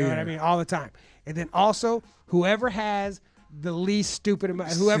fire. You know what I mean? All the time. And then also, whoever has the least stupid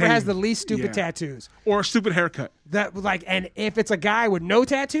tattoos or a stupid haircut. That, like, and if it's a guy with no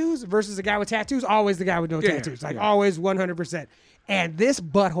tattoos versus a guy with tattoos, always the guy with no tattoos. Like, always 100%. And this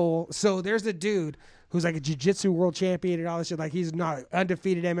butthole, so there's a dude who's like a jiu-jitsu world champion and all this shit. Like, he's not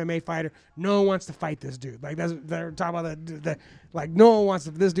undefeated MMA fighter. No one wants to fight this dude. Like, they're talking about like, no one wants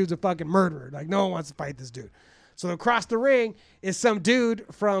to, this dude's a fucking murderer. Like, no one wants to fight this dude. So across the ring is some dude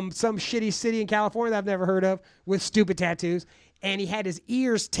from some shitty city in California that I've never heard of with stupid tattoos. And he had his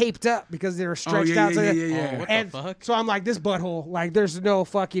ears taped up because they were stretched out. What the fuck? So I'm like, this butthole, like, there's no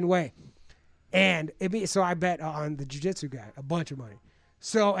fucking way. And so I bet on the jiu-jitsu guy a bunch of money.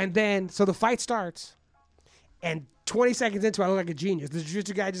 So the fight starts, and 20 seconds into it, I look like a genius. The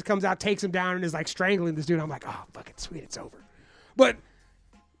jiu-jitsu guy just comes out, takes him down, and is like strangling this dude. I'm like, oh, fucking sweet, it's over. But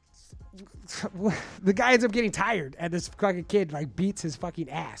the guy ends up getting tired, and this fucking kid like beats his fucking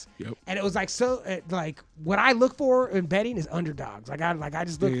ass. Yep. And it was like like what I look for in betting is underdogs. I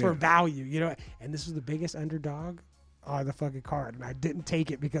just look for value, you know. And this was the biggest underdog on the fucking card, and I didn't take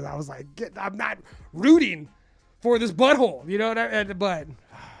it because I was like, I'm not rooting for this butthole, you know what I mean? But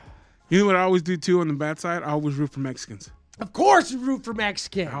you know what I always do too on the bad side? I always root for Mexicans. Of course you root for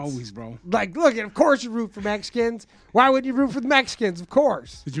Mexicans. Always, bro. Like, look, of course you root for Mexicans. Why would you root for the Mexicans? Of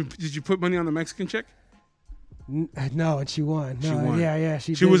course. Did you put money on the Mexican chick? No, and she won. No, she won. Yeah,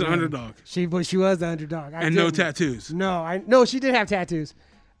 she was an win. underdog. She was the underdog. And no tattoos. No, she did have tattoos.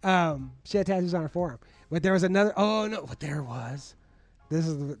 She had tattoos on her forearm. But there was another. Oh no, what there was.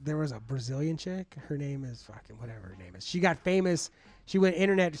 There was a Brazilian chick. Her name is fucking whatever her name is. She got famous. She went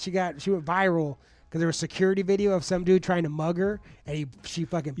internet. She went viral because there was a security video of some dude trying to mug her, and she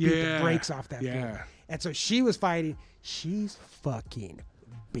fucking beat the brakes off that dude. And so she was fighting. She's fucking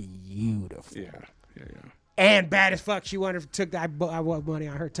beautiful. Yeah. And bad as fuck. She took that. I won money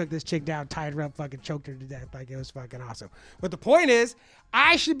on her. Took this chick down, tied her up, fucking choked her to death. Like, it was fucking awesome. But the point is,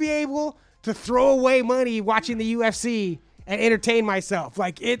 I should be able to throw away money watching the UFC and entertain myself.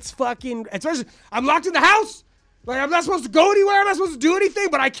 Like, it's fucking. Especially, I'm locked in the house. Like, I'm not supposed to go anywhere. I'm not supposed to do anything.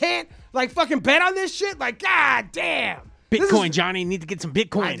 But I can't like fucking bet on this shit. Like, god damn. Bitcoin, Johnny. Need to get some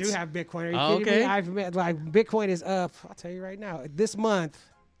Bitcoins. I do have Bitcoin. Are you kidding me? Bitcoin is up. I'll tell you right now. This month.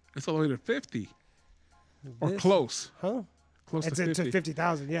 It's all the way to 50. Or close. Huh? Close to 50. It's at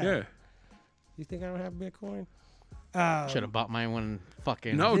 50,000, yeah. You think I don't have Bitcoin? Should have bought mine when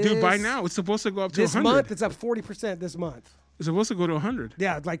fucking... No, dude, buy now. It's supposed to go up to 100. This month, it's up 40% this month. It's supposed to go to 100.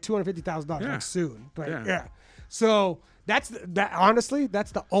 Yeah, it's like $250,000 like soon. But yeah. So honestly,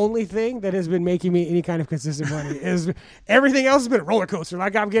 that's the only thing that has been making me any kind of consistent money. Is everything else has been a roller coaster.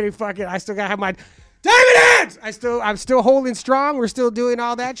 Like, I'm getting fucking... I still got to have my... dividends! I'm still holding strong. We're still doing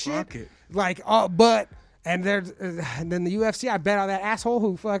all that shit. Fuck it. Like, and then the UFC, I bet on that asshole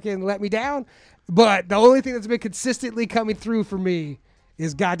who fucking let me down. But the only thing that's been consistently coming through for me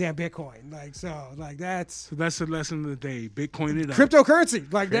is goddamn Bitcoin. Like, that's the lesson of the day. Bitcoin it up.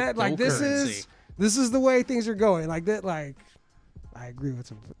 Cryptocurrency. Like that. Like, this is the way things are going. Like that. Like, I agree with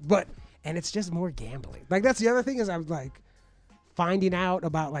some, and it's just more gambling. Like, that's the other thing is I'm like finding out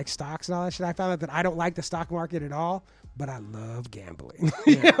about like stocks and all that shit. I found out that I don't like the stock market at all. But I love gambling.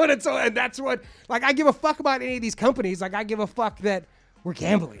 You know, and that's what, like, I give a fuck about any of these companies. Like, I give a fuck that we're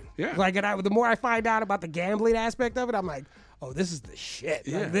gambling. Yeah. Like, and the more I find out about the gambling aspect of it, I'm like, oh, this is the shit.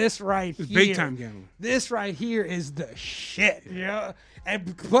 Yeah. Like, this right it's here. Big time gambling. This right here is the shit. You know?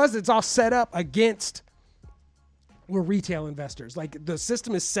 And plus, it's all set up against, we're retail investors. Like, the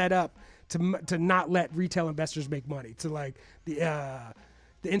system is set up to not let retail investors make money. To, like,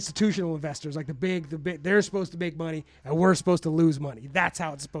 the institutional investors, like the big, they're supposed to make money and we're supposed to lose money. That's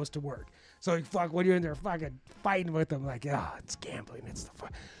how it's supposed to work. So when you're in there fucking fighting with them, like, it's gambling. It's the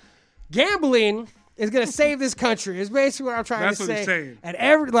fun. Gambling is gonna save this country. Is basically what I'm trying to say. That's what he's saying.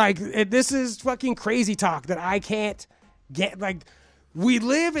 And this is fucking crazy talk that I can't get. Like, we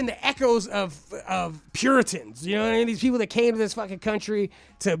live in the echoes of Puritans. You know what I mean? These people that came to this fucking country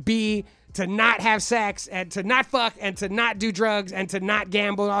to not have sex and to not fuck and to not do drugs and to not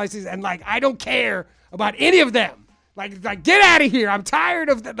gamble and all these things. And like, I don't care about any of them. Like get out of here. I'm tired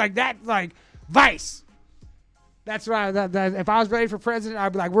of that vice. That's right. If I was ready for president,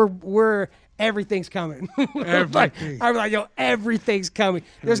 I'd be like, we're everything's coming. Everything. I'd be like, yo, everything's coming.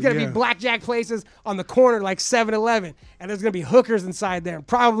 There's going to be blackjack places on the corner like 7-Eleven, and there's going to be hookers inside there and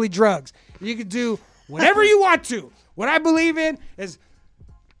probably drugs. You can do whatever you want to. What I believe in is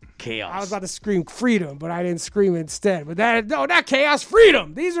chaos. I was about to scream freedom, but I didn't scream instead. But not chaos,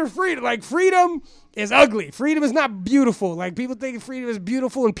 freedom. These are freedom. Like, freedom is ugly. Freedom is not beautiful. Like, people think freedom is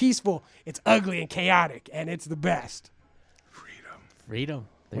beautiful and peaceful. It's ugly and chaotic, and it's the best. Freedom.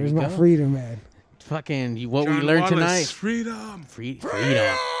 Where's my freedom, man? Fucking we John learned Wallace, tonight. Freedom.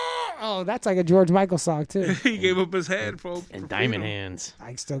 Freedom. Oh, that's like a George Michael song, too. He gave up his head, folks. And Diamond Hands.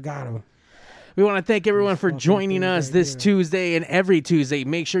 I still got him. We want to thank everyone for joining us this Tuesday and every Tuesday.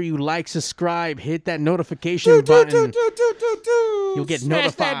 Make sure you like, subscribe, hit that notification button. You'll get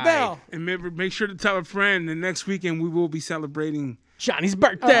notified. That bell. And make sure to tell a friend. And next weekend we will be celebrating Johnny's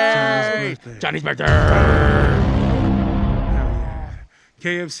birthday. Johnny's birthday.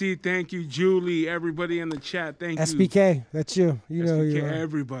 KFC, thank you. Julie, everybody in the chat, thank you. SBK, that's you. You know you are.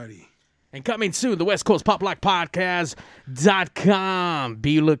 Everybody. And coming soon, the West Coast Pop Lock Podcast.com.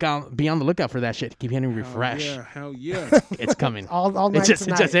 Be on the lookout for that shit. Keep hitting refresh. Hell yeah. It's coming. all night it just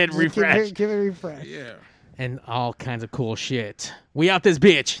hit refresh. Give it refresh. Yeah. And all kinds of cool shit. We out this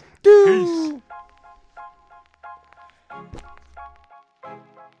bitch. Peace.